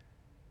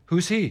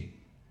 Who's he?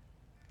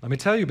 Let me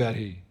tell you about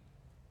he.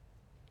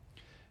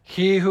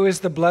 He who is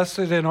the blessed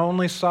and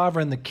only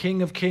sovereign, the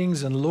King of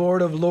kings and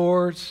Lord of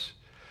lords,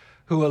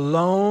 who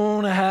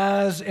alone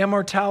has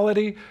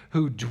immortality,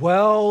 who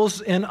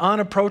dwells in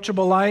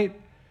unapproachable light,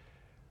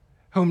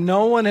 whom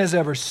no one has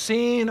ever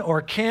seen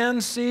or can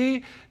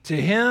see. To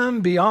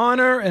him be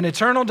honor and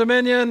eternal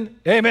dominion.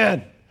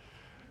 Amen.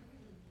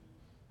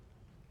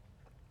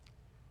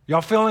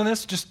 Y'all feeling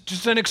this?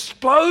 Just an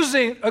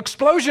explosion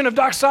of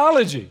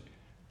doxology.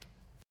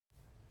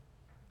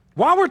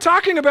 While we're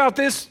talking about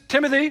this,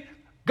 Timothy,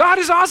 God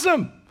is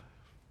awesome.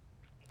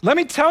 Let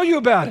me tell you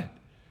about it.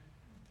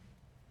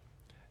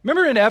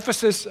 Remember in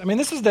Ephesus,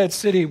 this is that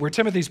city where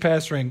Timothy's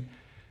pastoring.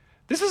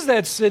 This is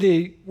that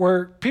city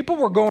where people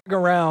were going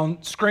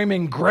around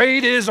screaming,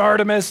 "Great is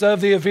Artemis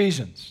of the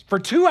Ephesians." For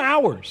 2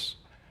 hours,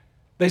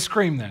 they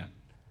screamed that.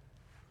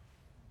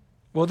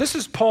 Well, this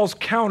is Paul's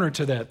counter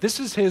to that. This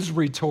is his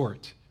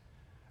retort.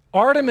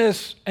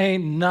 Artemis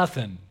ain't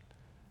nothing.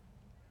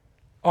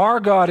 Our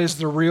God is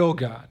the real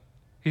God.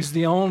 He's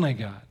the only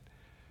God.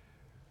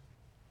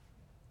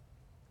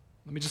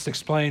 Let me just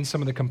explain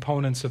some of the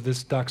components of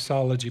this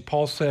doxology.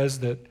 Paul says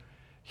that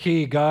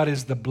God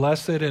is the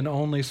blessed and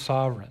only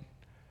sovereign.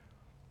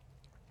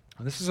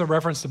 And this is a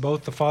reference to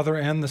both the Father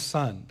and the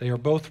Son. They are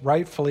both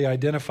rightfully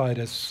identified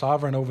as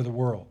sovereign over the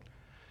world.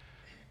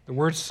 The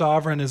word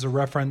sovereign is a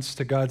reference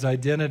to God's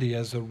identity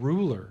as a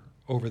ruler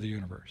over the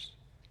universe.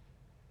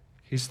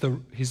 He's the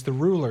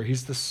ruler.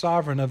 He's the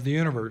sovereign of the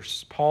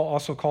universe. Paul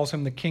also calls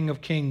him the King of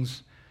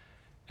kings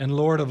and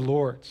Lord of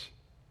lords.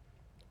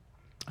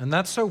 And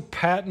that's so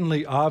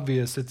patently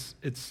obvious,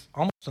 it's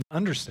almost an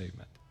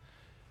understatement.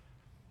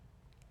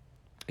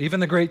 Even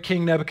the great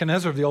King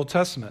Nebuchadnezzar of the Old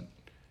Testament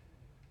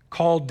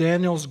called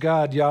Daniel's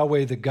God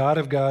Yahweh, the God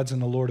of gods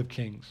and the Lord of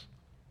kings.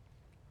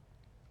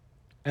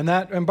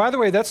 And by the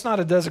way, that's not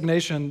a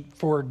designation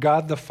for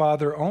God the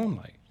Father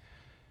only.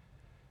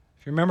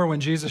 If you remember when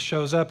Jesus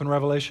shows up in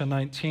Revelation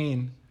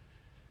 19,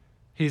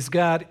 he's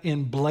got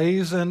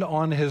emblazoned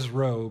on his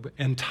robe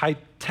and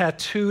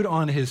tattooed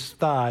on his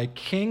thigh,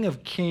 King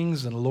of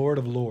kings and Lord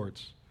of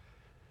lords.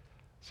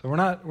 So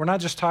we're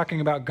not just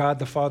talking about God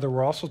the Father,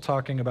 we're also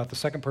talking about the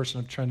second person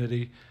of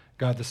Trinity,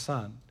 God the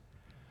Son.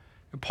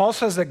 And Paul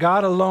says that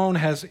God alone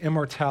has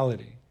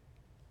immortality.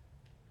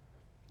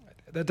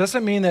 That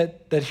doesn't mean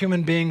that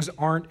human beings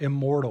aren't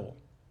immortal.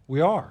 We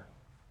are.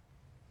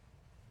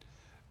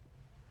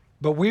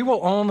 But we will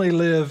only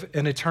live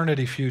in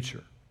eternity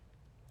future.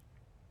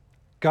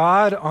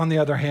 God, on the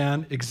other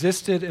hand,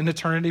 existed in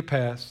eternity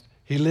past.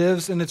 He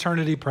lives in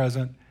eternity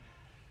present,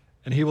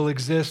 and he will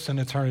exist in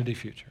eternity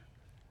future.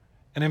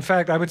 And in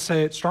fact, I would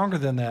say it stronger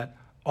than that.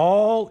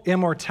 All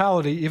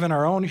immortality, even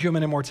our own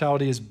human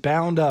immortality, is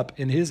bound up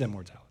in his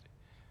immortality.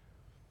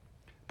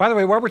 By the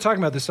way, while we're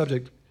talking about this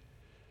subject,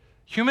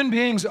 human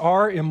beings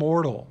are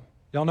immortal.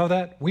 Y'all know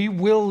that? We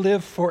will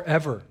live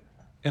forever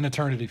in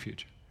eternity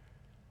future.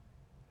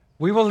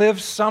 We will live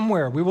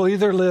somewhere. We will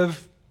either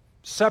live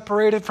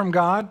separated from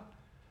God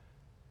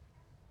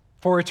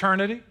for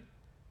eternity,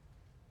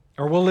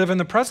 or we'll live in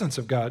the presence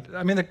of God.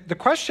 I mean, the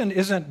question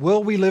isn't,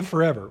 will we live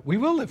forever? We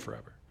will live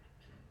forever.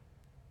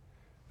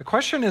 The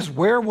question is,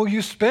 where will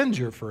you spend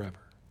your forever?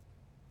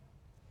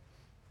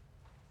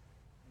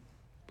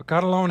 But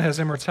God alone has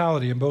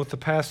immortality in both the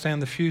past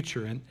and the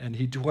future, and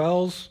he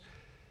dwells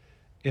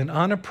in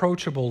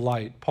unapproachable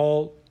light.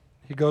 Paul,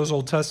 he goes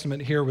Old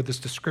Testament here with this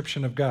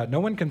description of God.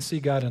 No one can see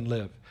God and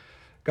live.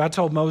 God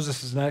told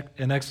Moses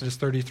in Exodus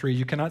 33,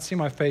 you cannot see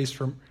my face,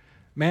 for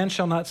man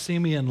shall not see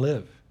me and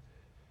live.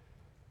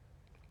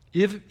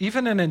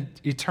 Even in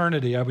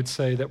eternity, I would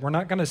say that we're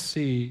not going to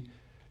see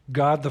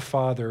God the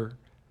Father,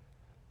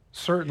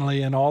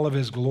 certainly in all of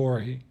his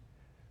glory,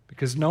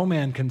 because no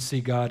man can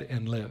see God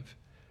and live.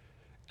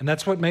 And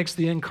that's what makes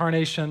the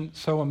incarnation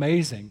so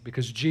amazing,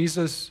 because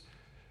Jesus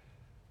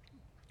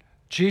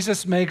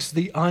makes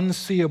the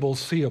unseeable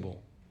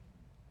seeable.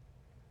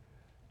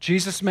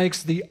 Jesus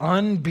makes the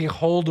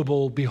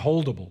unbeholdable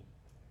beholdable.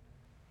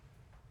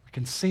 We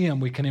can see him,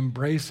 we can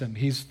embrace him.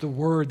 He's the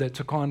Word that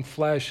took on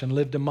flesh and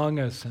lived among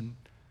us, and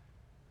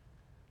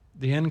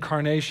the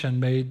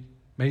incarnation made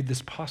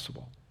this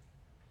possible.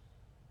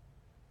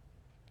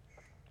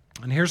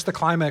 And here's the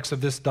climax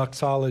of this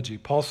doxology.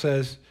 Paul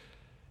says,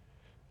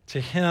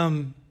 to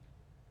him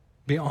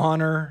be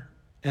honor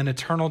and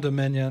eternal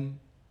dominion.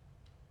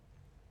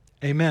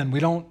 Amen. We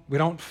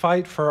don't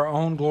fight for our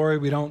own glory.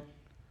 We don't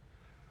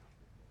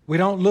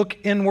look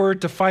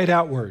inward to fight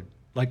outward.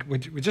 Like we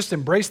just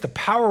embrace the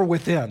power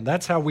within.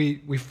 That's how we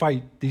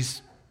fight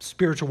these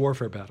spiritual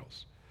warfare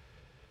battles.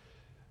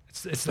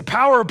 It's the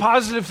power of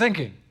positive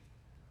thinking.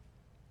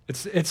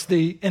 It's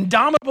the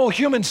indomitable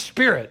human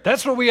spirit.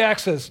 That's what we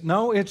access.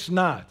 No, it's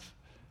not.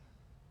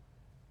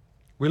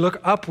 We look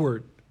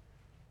upward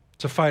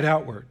to fight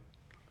outward.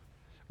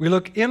 We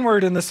look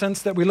inward in the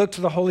sense that we look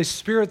to the Holy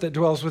Spirit that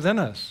dwells within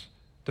us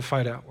to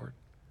fight outward.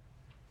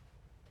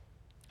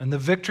 And the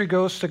victory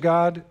goes to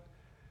God.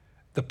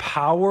 The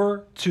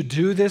power to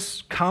do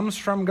this comes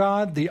from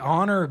God. The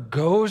honor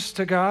goes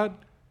to God.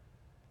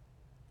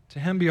 To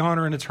him be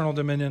honor and eternal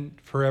dominion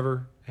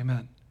forever.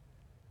 Amen.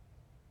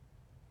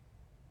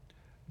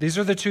 These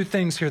are the two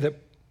things here that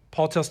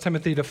Paul tells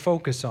Timothy to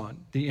focus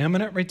on. The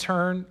imminent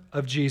return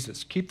of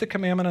Jesus. Keep the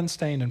commandment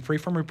unstained and free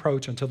from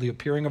reproach until the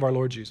appearing of our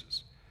Lord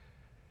Jesus.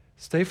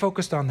 Stay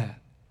focused on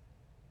that.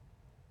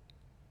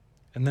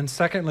 And then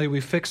secondly, we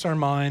fix our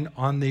mind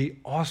on the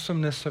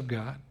awesomeness of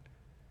God.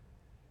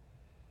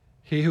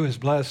 He who is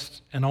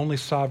blessed and only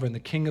sovereign, the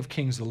King of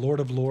kings, the Lord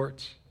of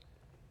lords.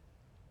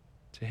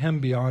 To him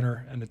be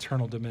honor and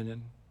eternal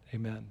dominion.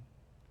 Amen.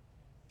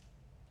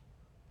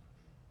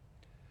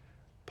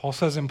 Paul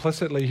says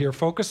implicitly here,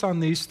 focus on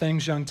these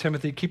things, young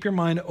Timothy. Keep your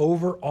mind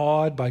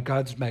overawed by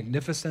God's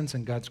magnificence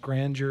and God's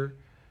grandeur,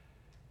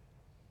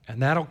 and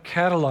that'll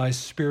catalyze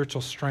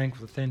spiritual strength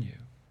within you.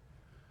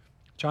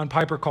 John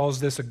Piper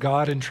calls this a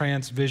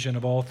God-entranced vision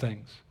of all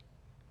things.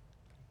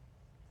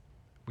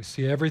 We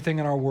see everything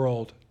in our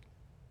world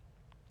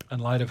in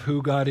light of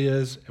who God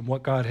is and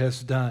what God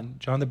has done.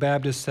 John the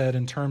Baptist said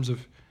in terms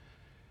of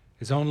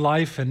his own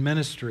life and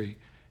ministry,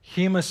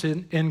 he must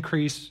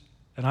increase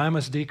and I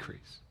must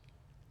decrease.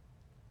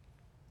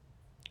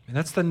 And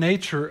that's the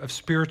nature of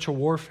spiritual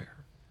warfare.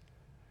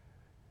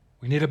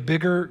 We need a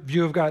bigger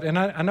view of God. And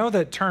I know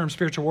that term,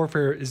 spiritual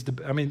warfare,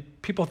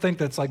 people think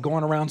that's like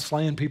going around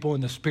slaying people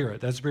in the spirit.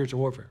 That's spiritual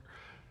warfare.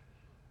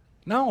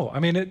 No,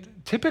 it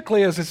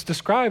typically, as it's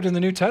described in the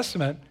New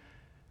Testament,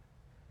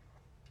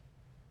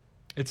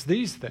 it's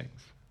these things.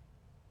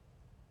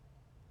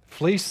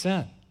 Flee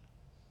sin.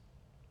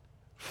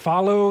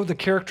 Follow the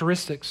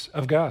characteristics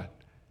of God.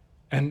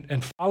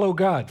 And follow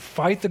God.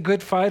 Fight the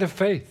good fight of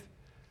faith.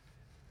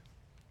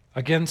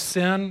 Against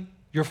sin,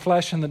 your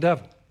flesh, and the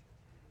devil.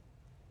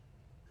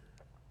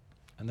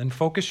 And then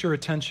focus your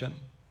attention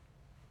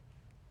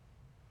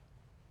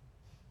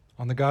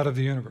on the God of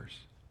the universe.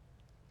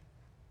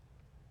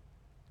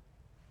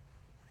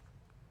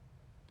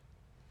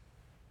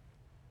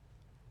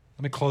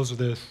 Let me close with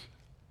this.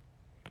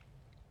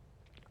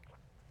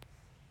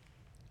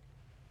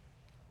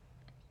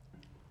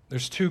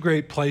 There's two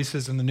great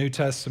places in the New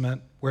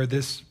Testament where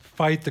this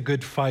fight the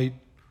good fight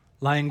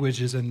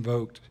language is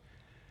invoked.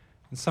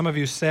 And some of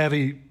you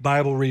savvy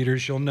Bible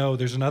readers, you'll know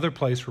there's another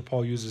place where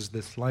Paul uses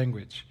this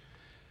language.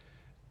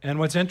 And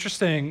what's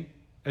interesting,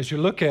 as you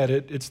look at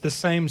it, it's the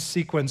same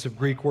sequence of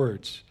Greek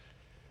words.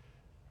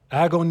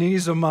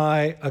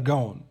 Agonizomai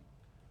agon.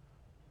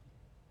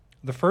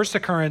 The first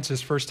occurrence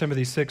is 1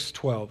 Timothy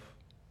 6:12.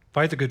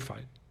 Fight the good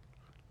fight.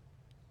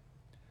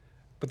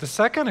 But the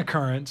second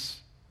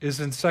occurrence is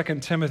in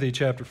 2 Timothy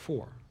chapter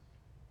 4.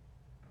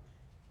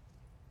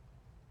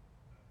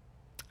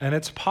 And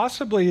it's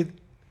possibly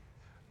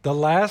the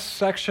last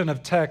section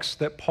of text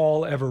that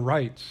Paul ever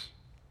writes.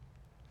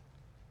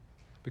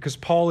 Because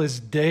Paul is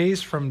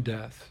days from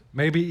death,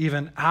 maybe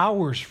even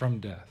hours from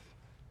death.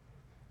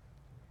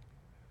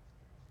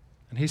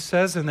 And he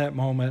says in that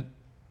moment,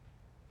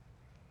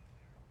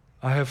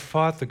 I have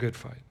fought the good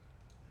fight.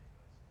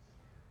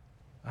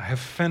 I have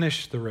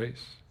finished the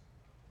race.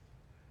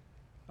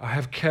 I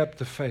have kept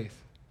the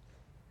faith.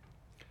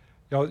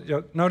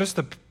 Y'all notice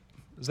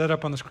Is that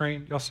up on the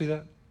screen? Y'all see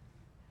that?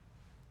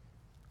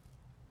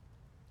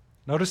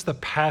 Notice the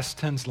past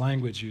tense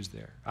language used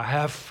there. I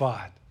have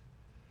fought.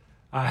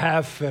 I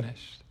have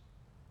finished.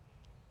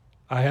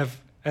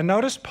 And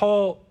notice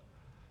Paul,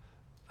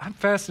 I'm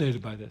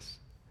fascinated by this.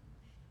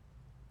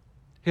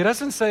 He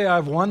doesn't say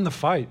I've won the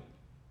fight.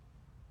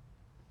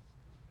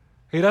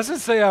 He doesn't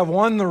say I've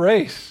won the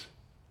race.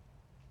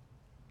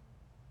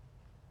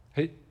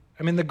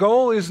 The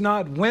goal is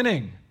not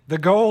winning. The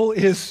goal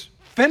is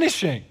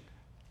finishing.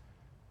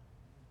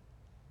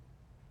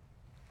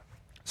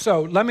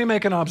 So let me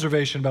make an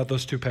observation about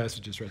those two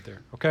passages right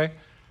there, okay?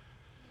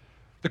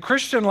 The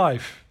Christian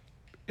life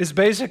is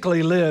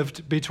basically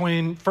lived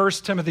between 1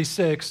 Timothy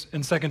 6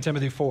 and 2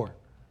 Timothy 4.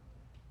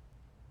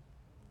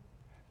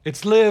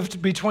 It's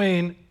lived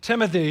between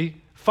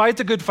Timothy, fight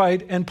the good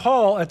fight, and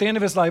Paul, at the end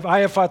of his life, I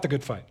have fought the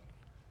good fight.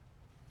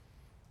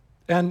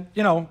 And,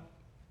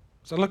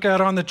 so look out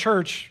on the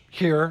church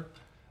here.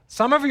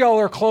 Some of y'all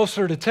are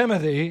closer to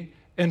Timothy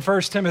in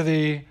 1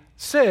 Timothy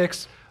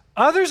 6.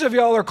 Others of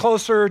y'all are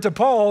closer to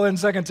Paul in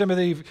 2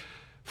 Timothy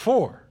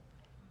 4.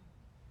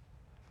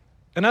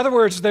 In other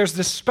words, there's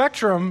this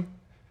spectrum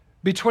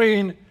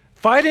between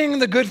fighting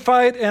the good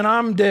fight and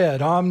I'm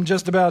dead. I'm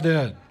just about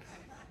dead.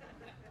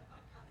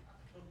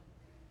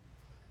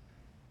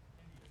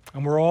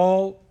 And we're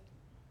all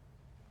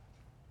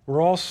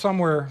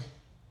somewhere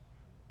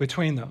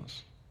between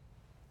those.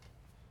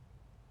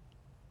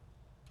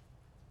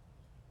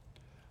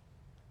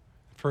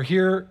 For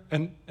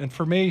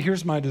me,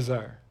 here's my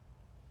desire.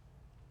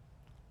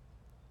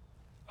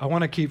 I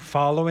want to keep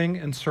following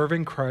and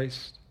serving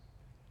Christ.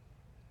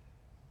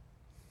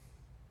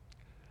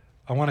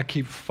 I want to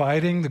keep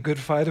fighting the good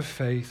fight of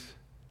faith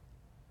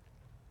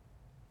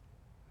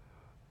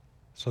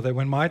so that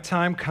when my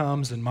time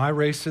comes and my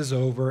race is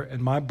over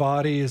and my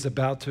body is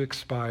about to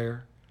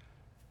expire,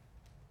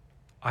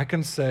 I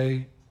can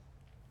say,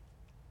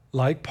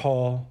 like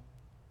Paul,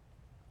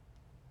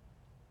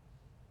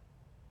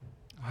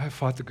 I have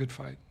fought the good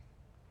fight.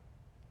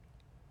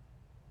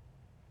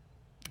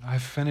 I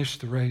have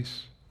finished the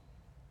race.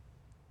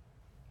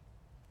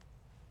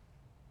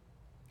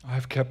 I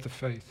have kept the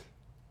faith.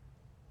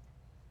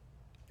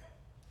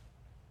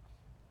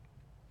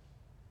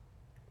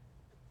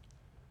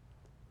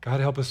 God,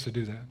 help us to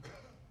do that.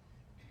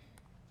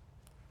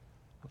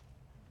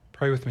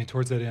 Pray with me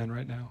towards that end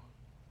right now.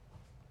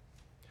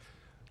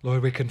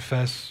 Lord, we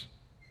confess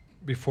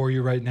before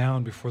you right now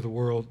and before the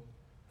world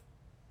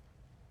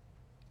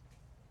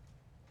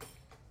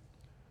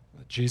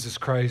that Jesus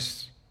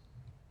Christ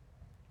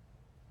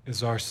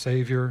is our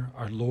Savior,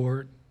 our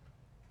Lord.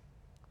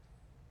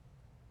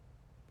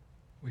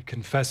 We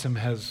confess him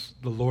as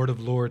the Lord of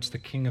Lords, the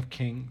King of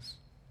Kings,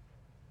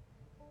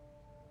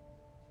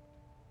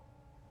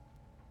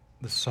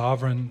 the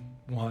Sovereign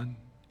One.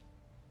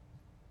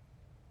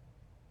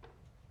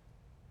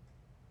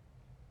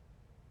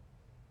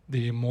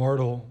 The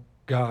immortal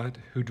God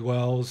who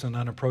dwells in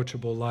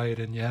unapproachable light,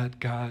 and yet,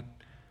 God,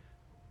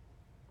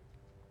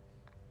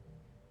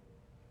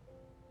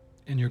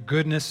 in your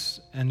goodness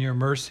and your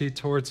mercy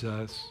towards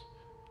us,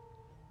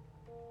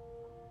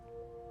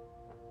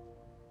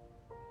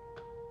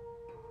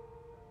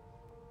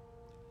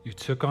 you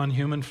took on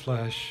human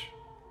flesh,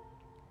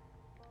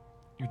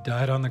 you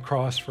died on the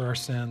cross for our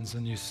sins,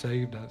 and you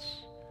saved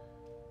us.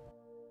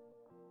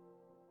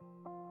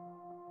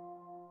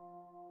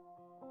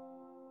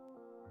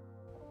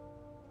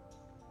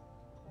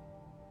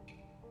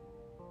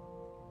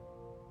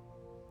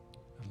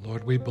 And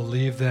Lord, we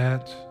believe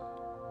that.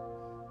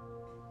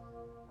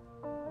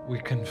 We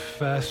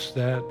confess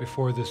that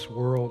before this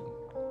world.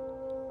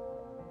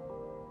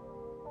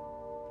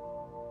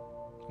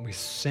 We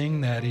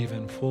sing that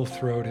even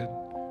full-throated.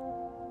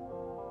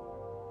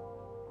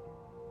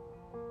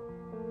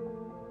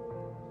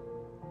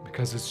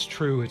 Because it's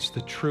true. It's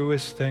the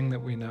truest thing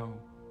that we know.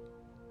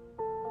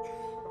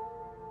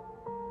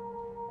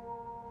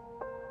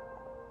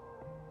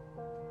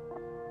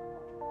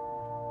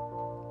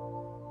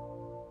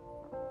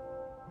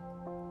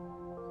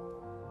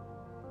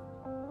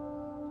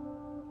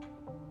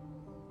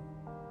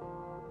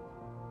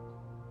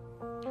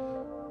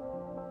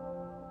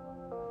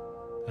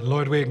 And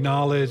Lord, we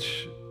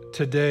acknowledge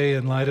today,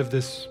 in light of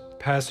this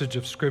passage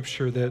of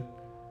Scripture, that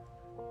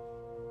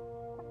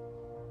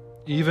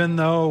even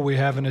though we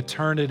have an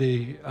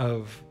eternity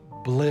of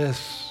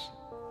bliss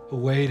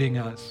awaiting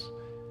us,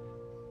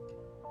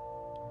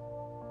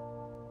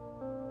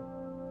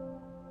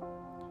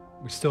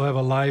 we still have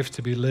a life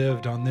to be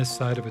lived on this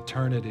side of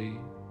eternity.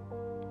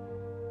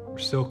 We're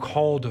still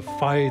called to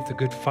fight the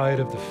good fight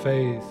of the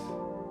faith.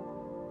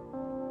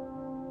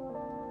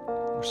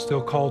 We're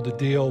still called to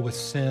deal with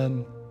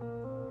sin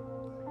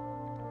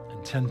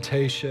and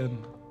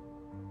temptation.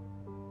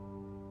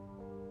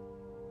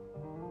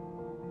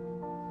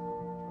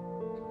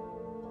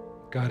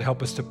 God,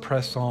 help us to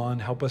press on.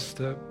 Help us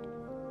to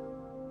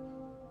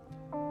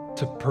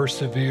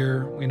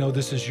persevere. We know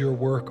this is your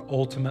work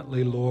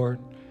ultimately, Lord.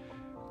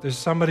 There's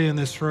somebody in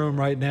this room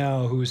right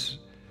now who's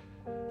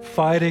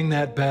fighting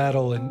that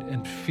battle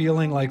and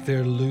feeling like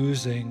they're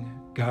losing,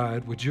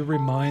 God, would you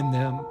remind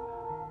them,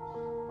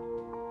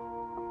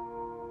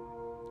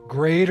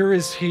 greater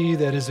is he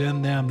that is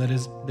in them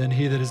than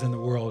he that is in the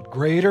world.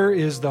 Greater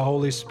is the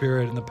Holy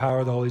Spirit and the power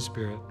of the Holy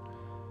Spirit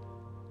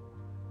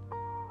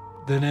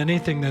than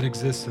anything that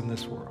exists in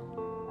this world.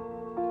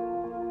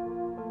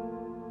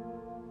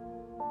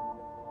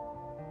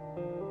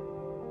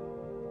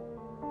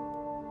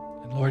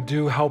 And Lord,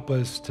 do help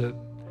us to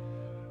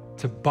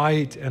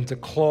bite and to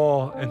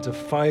claw and to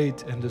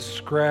fight and to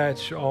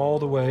scratch all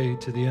the way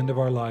to the end of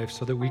our life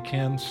so that we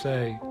can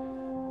say,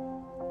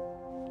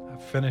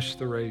 I've finished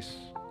the race.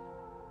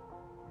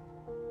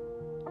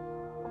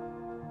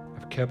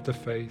 I've kept the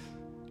faith.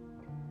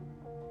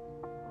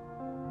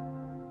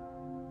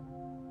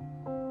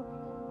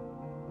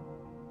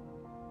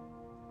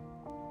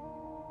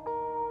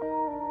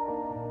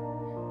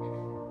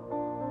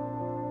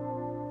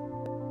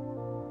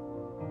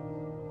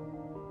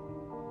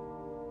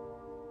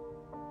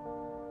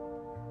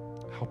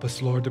 Help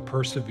us, Lord, to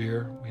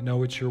persevere. We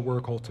know it's your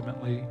work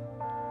ultimately.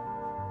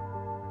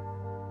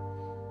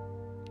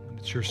 And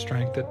it's your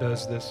strength that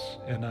does this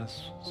in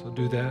us. So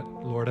do that,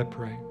 Lord, I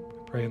pray.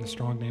 I pray in the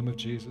strong name of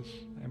Jesus.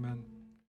 Amen.